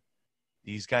 man,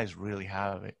 these guys really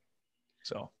have it.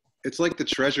 So it's like the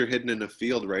treasure hidden in a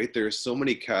field, right? There's so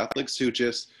many Catholics who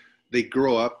they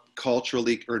grow up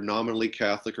culturally or nominally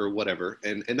Catholic or whatever.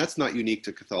 And that's not unique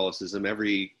to Catholicism.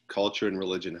 Every culture and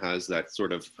religion has that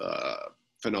sort of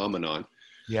phenomenon.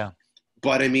 Yeah.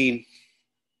 But I mean,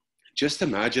 just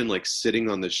imagine like sitting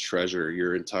on this treasure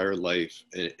your entire life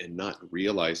and not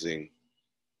realizing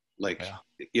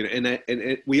and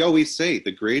we always say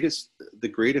the greatest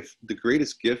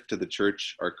gift to the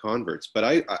church are converts.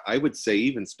 But I would say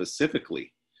even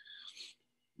specifically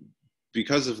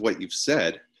because of what you've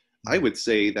said, I would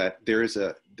say that there's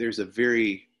a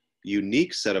very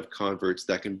unique set of converts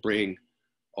that can bring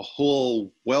a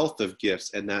whole wealth of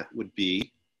gifts, and that would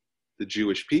be the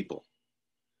Jewish people,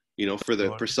 for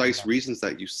the precise reasons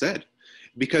that you said.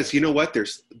 Because you know what,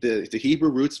 there's the Hebrew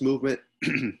roots movement,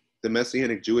 the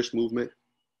Messianic Jewish movement.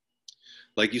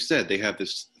 Like you said, they have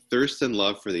this thirst and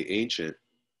love for the ancient,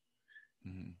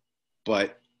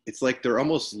 but it's like they're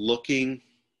almost looking,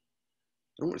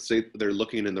 I don't want to say they're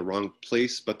looking in the wrong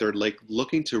place, but they're like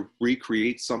looking to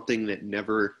recreate something that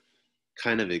never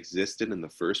kind of existed in the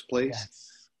first place. Yes.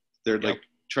 They're like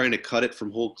trying to cut it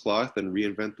from whole cloth and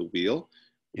reinvent the wheel,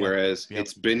 whereas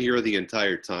it's been here the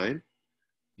entire time.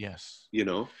 Yes.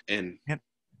 And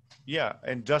yeah.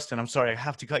 And Justin, I'm sorry, I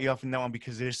have to cut you off in that one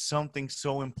because there's something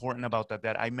so important about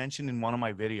that I mentioned in one of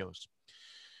my videos.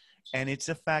 And it's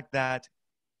the fact that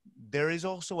there is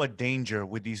also a danger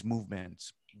with these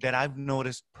movements that I've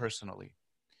noticed personally.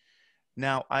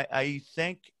 Now, I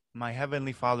thank my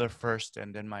Heavenly Father first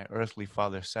and then my earthly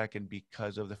father second,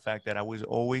 because of the fact that I was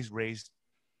always raised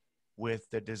with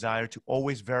the desire to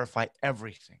always verify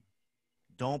everything.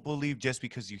 Don't believe just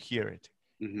because you hear it.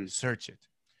 Search it.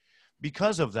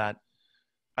 Because of that,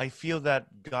 I feel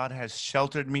that God has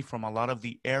sheltered me from a lot of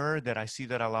the error that I see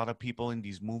that a lot of people in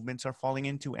these movements are falling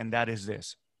into, and that is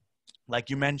this. Like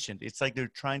you mentioned, it's like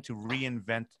they're trying to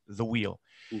reinvent the wheel.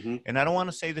 And I don't want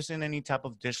to say this in any type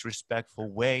of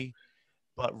disrespectful way,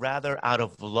 but rather out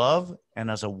of love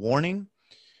and as a warning,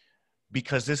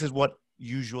 because this is what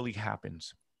usually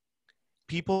happens.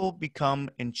 People become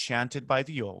enchanted by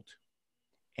the old,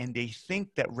 and they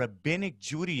think that Rabbinic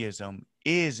Judaism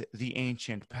is the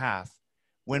ancient path,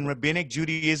 when Rabbinic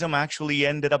Judaism actually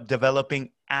ended up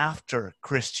developing after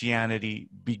Christianity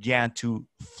began to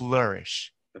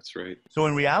flourish. That's right. So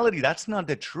in reality, that's not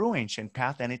the true ancient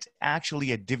path, and it's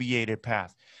actually a deviated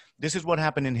path. This is what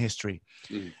happened in history.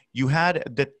 You had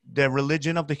the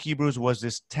religion of the Hebrews was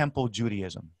this temple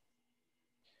Judaism.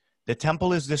 The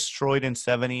temple is destroyed in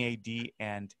 70 AD,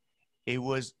 and it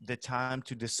was the time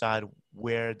to decide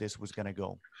where this was going to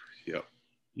go. Yeah.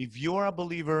 If you're a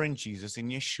believer in Jesus, in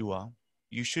Yeshua,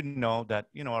 you should know that,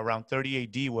 around 30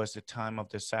 AD was the time of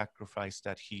the sacrifice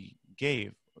that he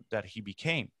gave, that he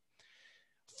became.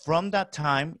 From that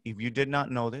time, if you did not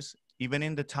know this, even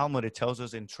in the Talmud, it tells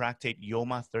us in Tractate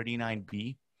Yoma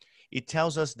 39b, it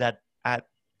tells us that at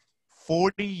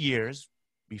 40 years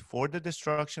before the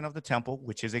destruction of the temple,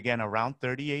 which is again around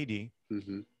 30 AD,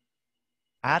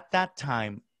 at that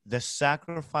time, the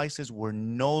sacrifices were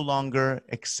no longer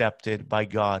accepted by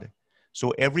God.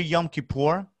 So every Yom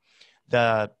Kippur,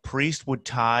 the priest would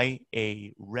tie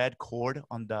a red cord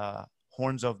on the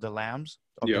horns of the lambs,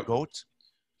 of the goats,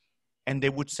 and they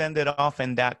would send it off,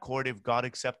 and that cord, if God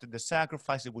accepted the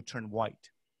sacrifice, it would turn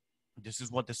white. This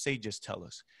is what the sages tell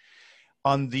us.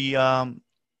 On the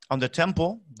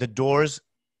temple, the doors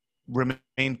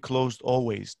remained closed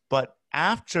always. But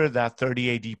after that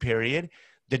 30 AD period,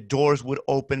 the doors would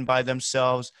open by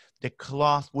themselves. The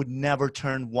cloth would never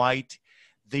turn white.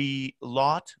 The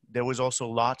lot, there was also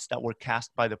lots that were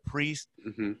cast by the priest.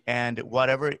 And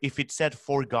whatever, if it said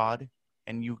for God,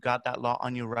 and you got that lot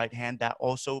on your right hand, that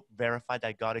also verified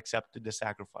that God accepted the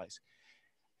sacrifice.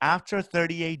 After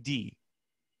 30 AD,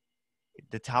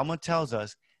 the Talmud tells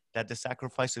us that the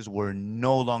sacrifices were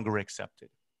no longer accepted.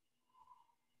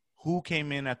 Who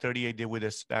came in at 30 AD with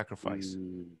a sacrifice?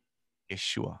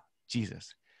 Yeshua,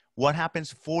 Jesus. What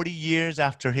happens 40 years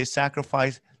after his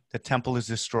sacrifice? The temple is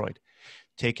destroyed.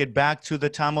 Take it back to the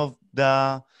time of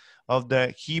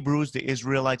the Hebrews, the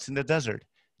Israelites in the desert.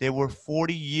 They were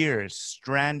 40 years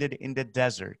stranded in the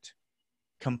desert,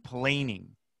 complaining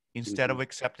instead of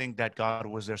accepting that God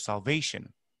was their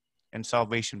salvation. And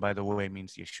salvation, by the way,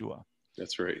 means Yeshua.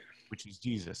 That's right. Which is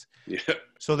Jesus. Yeah.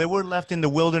 So they were left in the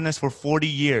wilderness for 40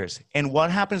 years. And what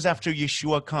happens after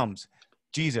Yeshua comes?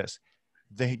 Jesus.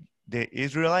 The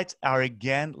Israelites are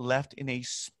again left in a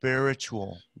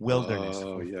spiritual wilderness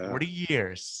for 40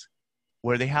 years,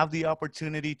 where they have the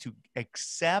opportunity to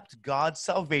accept God's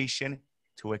salvation,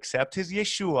 to accept his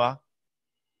Yeshua,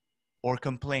 or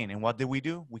complain. And what did we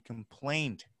do? We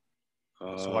complained.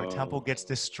 So our temple gets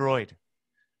destroyed.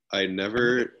 I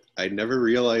never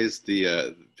realized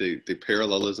the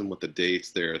parallelism with the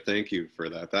dates there. Thank you for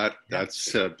that.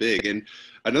 That's big. And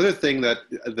another thing that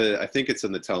I think it's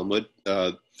in the Talmud,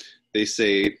 they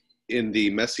say in the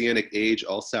Messianic age,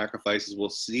 all sacrifices will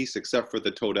cease except for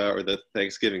the Todah, or the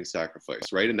Thanksgiving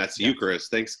sacrifice, right? And that's Eucharist,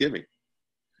 Thanksgiving.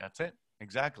 That's it.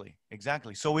 Exactly.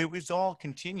 So it was all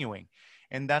continuing.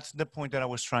 And that's the point that I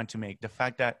was trying to make. The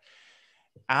fact that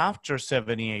after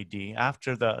 70 AD,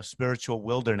 after the spiritual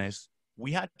wilderness,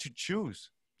 we had to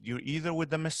choose. You're either with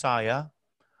the Messiah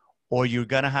or you're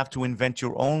going to have to invent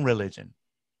your own religion.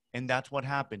 And that's what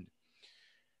happened.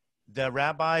 The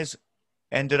rabbis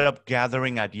ended up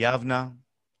gathering at Yavna.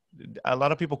 A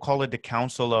lot of people call it the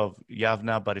Council of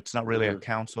Yavna, but it's not really a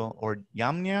council. Or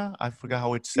Yamnia? I forgot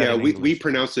how it's said in English. We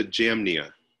pronounce it Jamnia.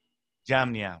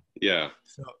 Jamnia. Yeah.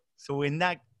 So in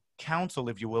that council,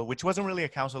 if you will, which wasn't really a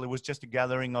council, it was just a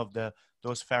gathering of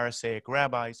those Pharisaic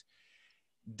rabbis.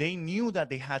 They knew that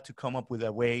they had to come up with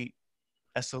a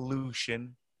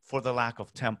solution for the lack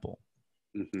of temple.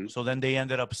 Mm-hmm. So then they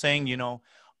ended up saying,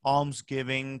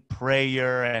 almsgiving,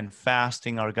 prayer, and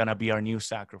fasting are going to be our new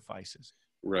sacrifices.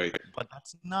 Right. But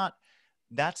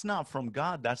that's not from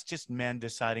God. That's just men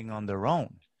deciding on their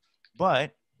own.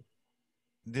 But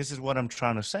this is what I'm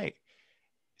trying to say.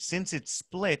 Since it's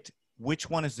split, which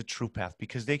one is the true path?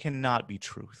 Because they cannot be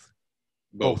truth.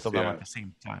 Both of them at the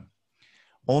same time.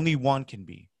 Only one can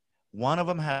be. One of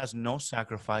them has no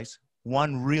sacrifice.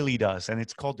 One really does, and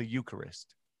it's called the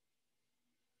Eucharist.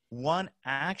 One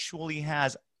actually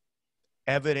has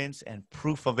evidence and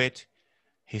proof of it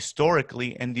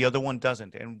historically, and the other one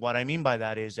doesn't. And what I mean by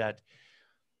that is that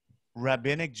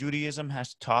Rabbinic Judaism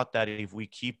has taught that if we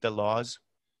keep the laws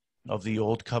of the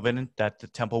old covenant, that the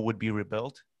temple would be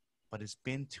rebuilt. But it's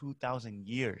been 2,000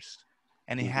 years,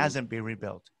 and it hasn't been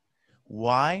rebuilt.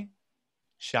 Why?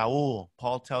 Shaul,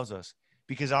 Paul tells us,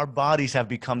 because our bodies have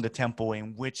become the temple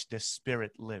in which the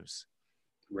Spirit lives.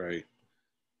 Right.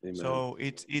 Amen. So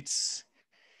it's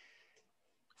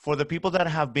for the people that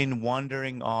have been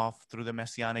wandering off through the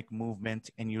Messianic movement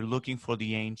and you're looking for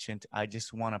the ancient, I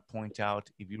just want to point out,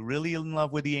 if you're really in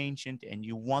love with the ancient and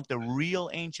you want the real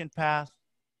ancient path,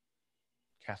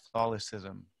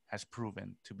 Catholicism has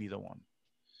proven to be the one.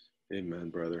 Amen,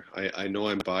 brother. I know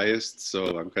I'm biased,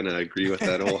 so I'm going to agree with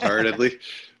that wholeheartedly.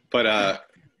 But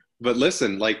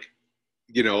listen,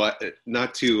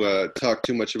 not to talk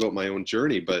too much about my own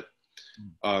journey, but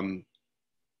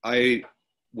I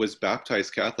was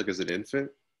baptized Catholic as an infant.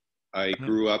 I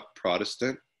grew up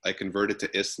Protestant. I converted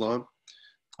to Islam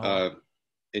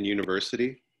in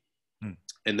university.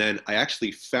 And then I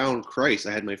actually found Christ.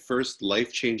 I had my first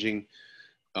life-changing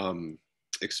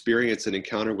experience and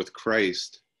encounter with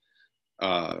Christ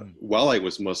while I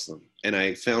was Muslim. And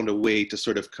I found a way to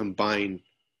sort of combine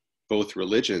both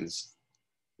religions.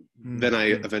 Then I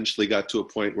eventually got to a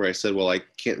point where I said, well, I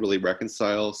can't really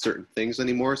reconcile certain things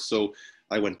anymore. So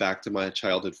I went back to my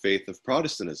childhood faith of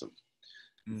Protestantism.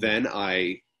 Then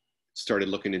I started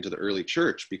looking into the early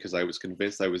church because I was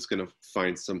convinced I was going to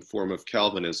find some form of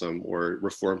Calvinism or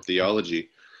Reformed theology.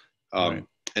 And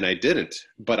I didn't.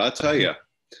 But I'll tell you,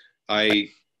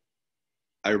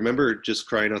 I remember just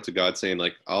crying out to God saying,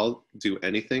 like, I'll do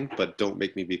anything, but don't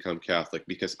make me become Catholic,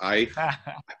 because I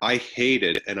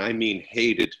hated, and I mean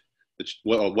hated,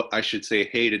 what I should say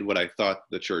hated what I thought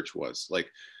the church was. Like,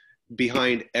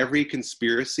 behind every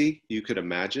conspiracy you could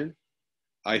imagine,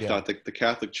 I thought that the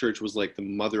Catholic Church was like the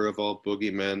mother of all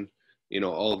boogeymen,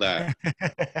 all that.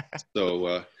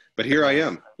 So, but here I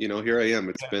am,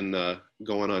 It's been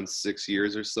going on 6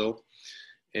 years or so.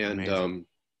 And,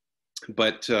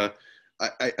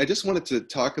 I just wanted to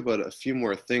talk about a few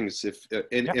more things.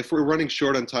 If we're running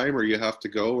short on time, or you have to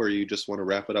go, or you just want to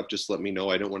wrap it up, just let me know.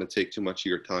 I don't want to take too much of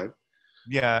your time.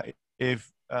 Yeah,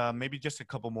 if maybe just a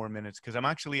couple more minutes, because I'm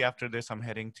actually, after this, I'm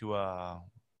heading to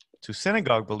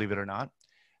synagogue, believe it or not,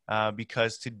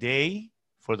 because today,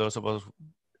 for those of us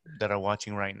that are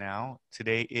watching right now,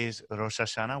 today is Rosh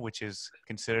Hashanah, which is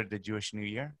considered the Jewish New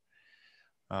Year.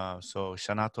 So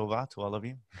Shana Tova to all of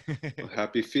you. Well,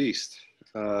 happy feast.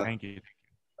 Thank you.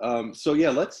 So yeah,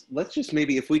 let's just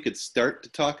maybe, if we could start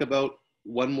to talk about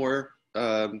one more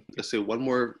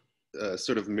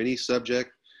sort of mini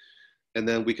subject, and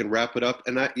then we can wrap it up.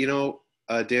 And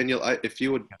Daniel, if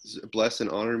you would bless and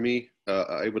honor me,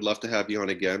 I would love to have you on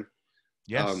again.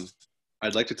 Yes.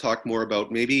 I'd like to talk more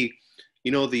about maybe,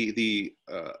 the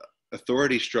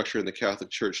authority structure in the Catholic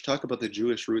Church. Talk about the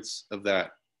Jewish roots of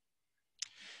that.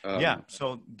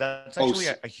 So that's actually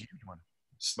a huge one.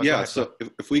 So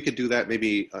if we could do that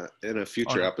maybe in a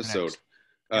future episode.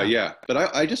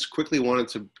 But I just quickly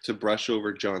wanted to brush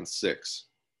over John 6.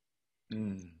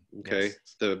 Okay. Yes.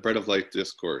 The bread of life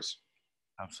discourse.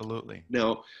 Absolutely.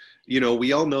 Now,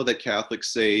 we all know that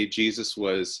Catholics say Jesus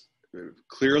was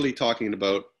clearly talking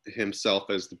about himself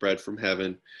as the bread from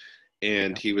heaven.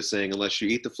 And he was saying, unless you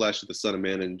eat the flesh of the Son of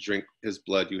Man and drink his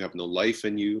blood, you have no life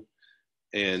in you.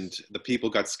 And the people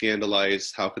got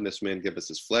scandalized. How can this man give us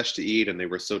his flesh to eat? And they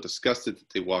were so disgusted that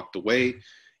they walked away.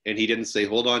 And he didn't say,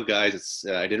 hold on, guys,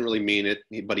 I didn't really mean it.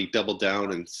 But he doubled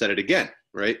down and said it again,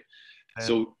 right?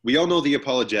 So we all know the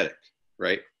apologetic,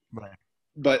 right? Right.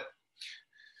 But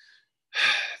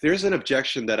there's an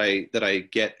objection that I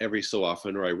get every so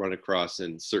often, or I run across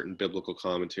in certain biblical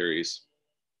commentaries.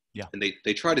 Yeah. And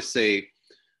they try to say,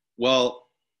 well,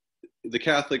 the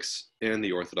Catholics and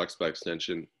the Orthodox by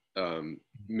extension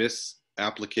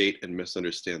misapplicate and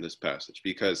misunderstand this passage,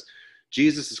 because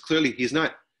Jesus is clearly, he's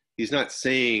not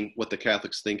saying what the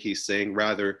Catholics think he's saying.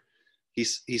 Rather,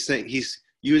 he's saying, he's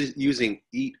using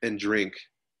eat and drink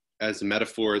as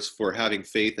metaphors for having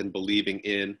faith and believing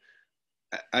in,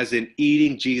 as in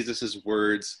eating Jesus's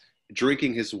words,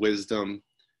 drinking his wisdom,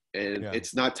 and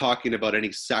it's not talking about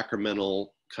any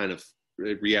sacramental kind of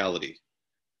reality.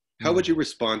 How would you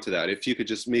respond to that? If you could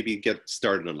just maybe get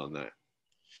started on that.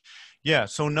 Yeah.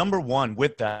 So number one,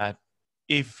 with that,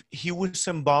 if he was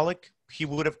symbolic, he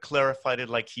would have clarified it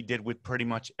like he did with pretty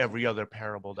much every other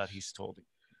parable that he's told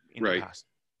in the past,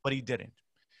 but he didn't.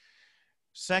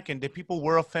 Second, the people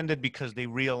were offended because they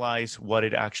realized what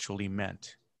it actually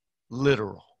meant.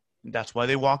 Literal. That's why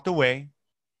they walked away.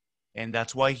 And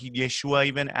that's why Yeshua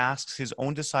even asks his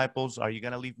own disciples, are you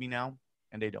going to leave me now?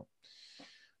 And they don't.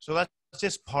 So that's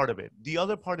just part of it. The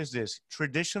other part is this.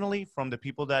 Traditionally, from the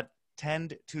people that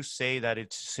tend to say that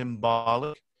it's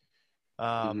symbolic,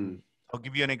 I'll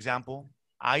give you an example.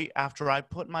 After I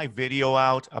put my video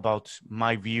out about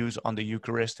my views on the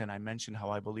Eucharist, and I mentioned how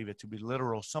I believe it to be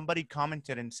literal, somebody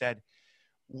commented and said,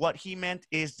 what he meant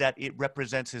is that it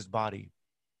represents his body.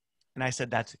 And I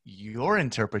said, that's your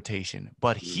interpretation.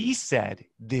 But he said,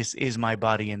 this is my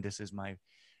body and this is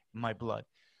my blood.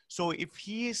 So if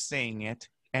he is saying it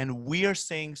and we are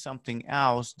saying something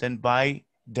else, then by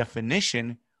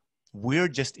definition, we're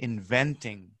just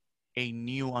inventing a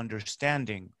new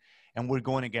understanding and we're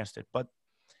going against it. But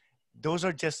those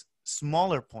are just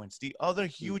smaller points. The other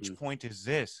huge point is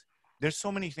this. There's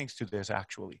so many things to this,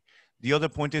 actually. The other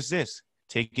point is this.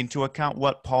 Take into account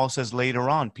what Paul says later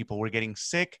on. People were getting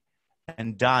sick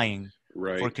and dying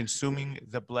for consuming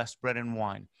the blessed bread and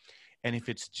wine. And if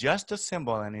it's just a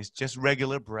symbol and it's just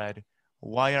regular bread,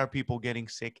 why are people getting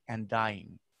sick and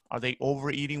dying? Are they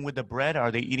overeating with the bread?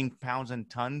 Are they eating pounds and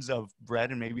tons of bread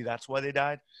and maybe that's why they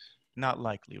died? Not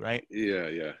likely, right?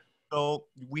 Yeah. So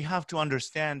we have to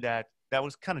understand that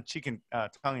was kind of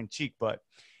tongue in cheek, but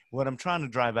what I'm trying to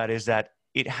drive at is that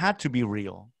it had to be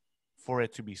real for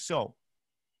it to be so.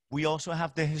 We also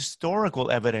have the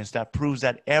historical evidence that proves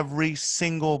that every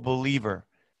single believer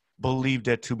believed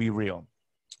it to be real.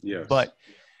 Yes. But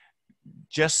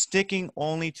just sticking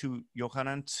only to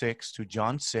Yohanan 6, to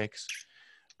John 6,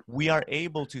 we are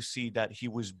able to see that he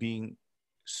was being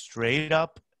straight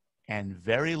up and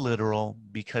very literal,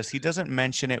 because he doesn't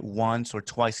mention it once or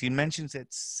twice. He mentions it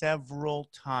several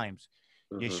times.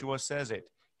 Yeshua says it.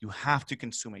 You have to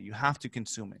consume it. You have to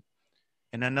consume it.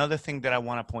 And another thing that I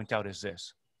want to point out is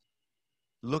this.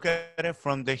 Look at it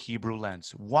from the Hebrew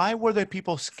lens. Why were the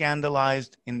people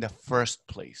scandalized in the first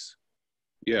place?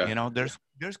 Yeah. You know,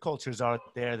 there's cultures out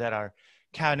there that are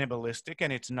cannibalistic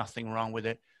and it's nothing wrong with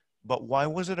it. But why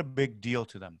was it a big deal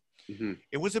to them?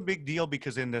 It was a big deal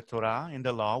because in the Torah, in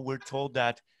the law, we're told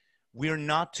that we're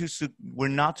not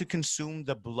to consume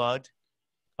the blood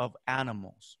of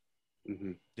animals.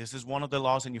 This is one of the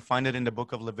laws, and you find it in the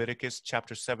book of Leviticus,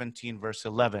 chapter 17, verse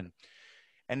 11.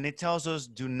 And it tells us,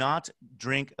 do not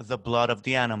drink the blood of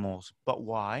the animals. But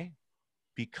why?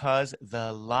 Because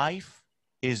the life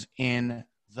is in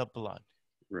the blood.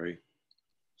 Right.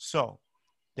 So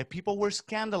the people were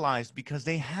scandalized because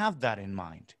they have that in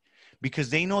mind.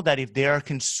 Because they know that if they are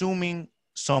consuming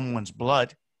someone's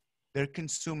blood, they're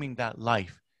consuming that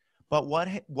life. But what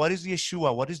is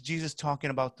Yeshua? What is Jesus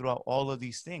talking about throughout all of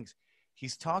these things?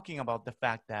 He's talking about the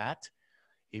fact that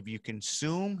if you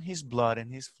consume his blood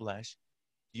and his flesh,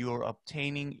 you're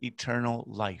obtaining eternal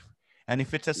life. And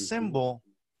if it's a symbol,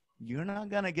 you're not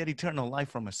going to get eternal life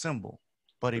from a symbol.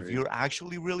 But if you're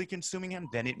actually really consuming him,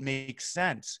 then it makes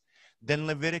sense. Then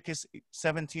Leviticus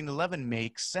 17:11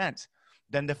 makes sense.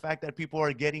 Then the fact that people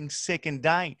are getting sick and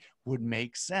dying would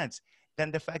make sense.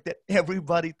 Then the fact that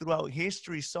everybody throughout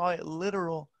history saw it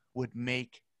literal would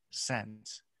make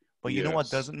sense. But you know what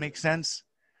doesn't make sense?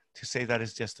 To say that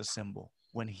it's just a symbol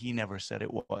when he never said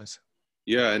it was.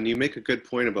 Yeah, and you make a good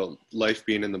point about life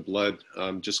being in the blood,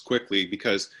 just quickly,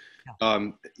 because,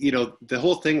 the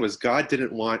whole thing was God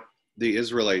didn't want the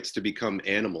Israelites to become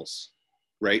animals,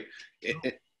 right?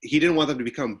 He didn't want them to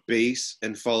become base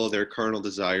and follow their carnal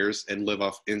desires and live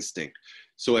off instinct.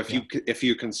 So if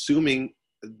you're consuming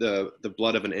the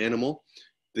blood of an animal,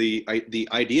 the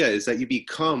idea is that you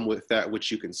become with that which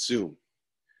you consume,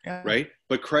 right?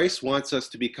 But Christ wants us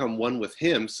to become one with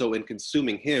him. So in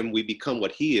consuming him, we become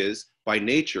what he is by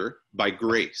nature, by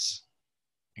grace.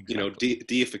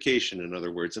 Deification, in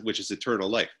other words, which is eternal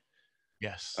life.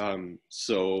 Yes.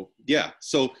 So yeah,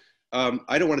 so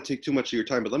I don't want to take too much of your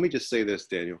time, but let me just say this,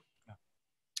 Daniel.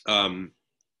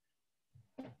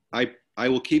 I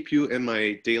will keep you in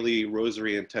my daily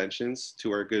rosary intentions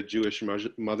to our good Jewish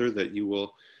mother, that you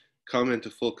will come into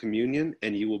full communion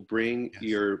and you will bring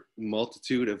your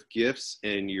multitude of gifts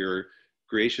and your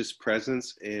gracious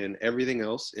presence and everything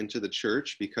else into the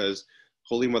church, because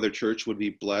Holy Mother Church would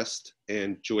be blessed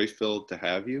and joy-filled to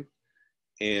have you.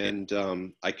 And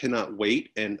I cannot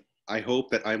wait. And I hope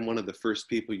that I'm one of the first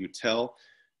people you tell.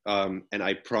 And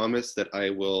I promise that I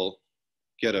will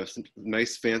get a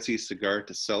nice fancy cigar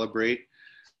to celebrate.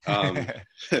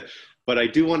 But I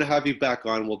do want to have you back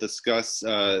on. We'll discuss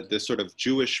the sort of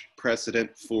Jewish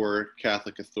precedent for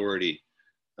Catholic authority,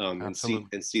 and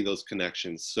see those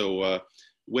connections. So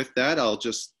with that, I'll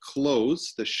just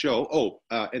close the show. Oh,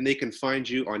 and they can find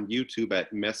you on YouTube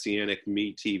at Messianic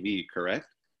Me TV, correct?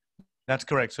 That's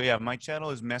correct. So yeah, my channel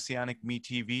is Messianic Me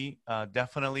TV.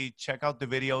 Definitely check out the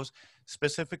videos.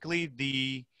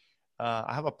 Specifically,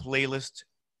 I have a playlist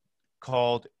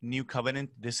called New Covenant.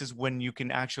 This is when you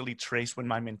can actually trace when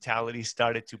my mentality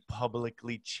started to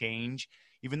publicly change.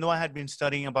 Even though I had been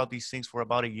studying about these things for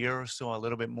about a year or so, a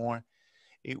little bit more,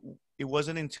 it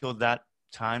wasn't until that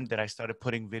time that I started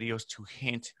putting videos to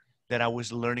hint that I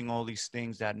was learning all these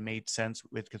things that made sense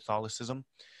with Catholicism.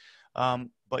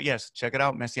 But yes, check it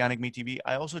out, Messianic Me TV.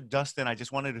 I also, Dustin, I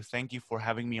just wanted to thank you for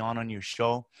having me on your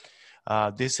show.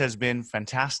 This has been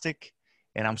fantastic.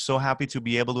 And I'm so happy to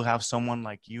be able to have someone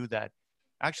like you that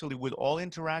actually, with all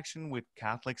interaction with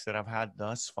Catholics that I've had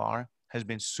thus far, has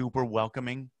been super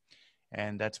welcoming.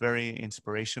 And that's very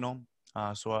inspirational.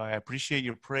 So I appreciate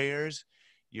your prayers,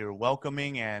 your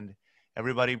welcoming, and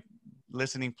everybody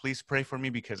listening, please pray for me,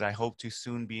 because I hope to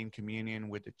soon be in communion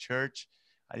with the church.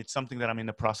 It's something that I'm in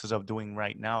the process of doing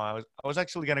right now. I was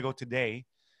actually going to go today,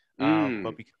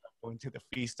 but because I'm going to the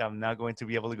feast, I'm not going to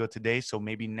be able to go today. So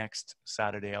maybe next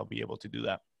Saturday I'll be able to do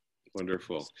that.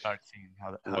 Wonderful. Start seeing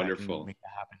how Wonderful. I can make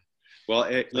that happen.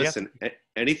 Well, listen,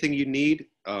 anything you need,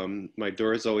 my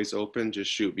door is always open.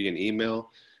 Just shoot me an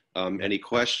email. Any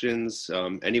questions,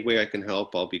 any way I can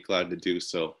help, I'll be glad to do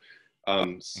so.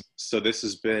 So this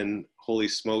has been Holy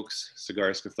Smokes,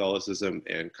 Cigars, Catholicism,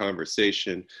 and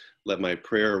Conversation. Let my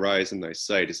prayer arise in thy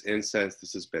sight as incense.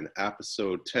 This has been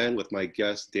episode 10 with my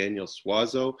guest, Daniel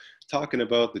Suazo, talking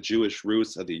about the Jewish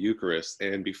roots of the Eucharist.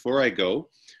 And before I go,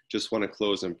 just want to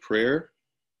close in prayer.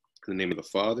 In the name of the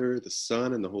Father, the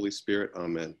Son, and the Holy Spirit.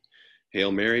 Amen.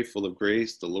 Hail Mary, full of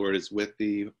grace, the Lord is with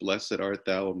thee. Blessed art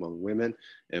thou among women,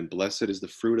 and blessed is the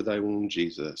fruit of thy womb,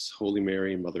 Jesus. Holy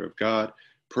Mary, Mother of God,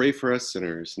 pray for us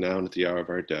sinners, now and at the hour of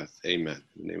our death. Amen.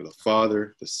 In the name of the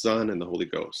Father, the Son, and the Holy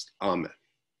Ghost. Amen.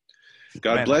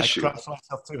 God bless you. Myself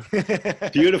too.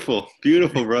 Beautiful,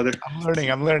 beautiful, brother.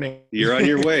 I'm learning. You're on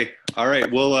your way. All right,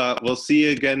 we'll see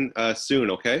you again soon,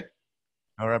 okay?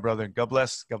 All right, brother. God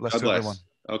bless. God bless everyone.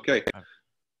 Okay.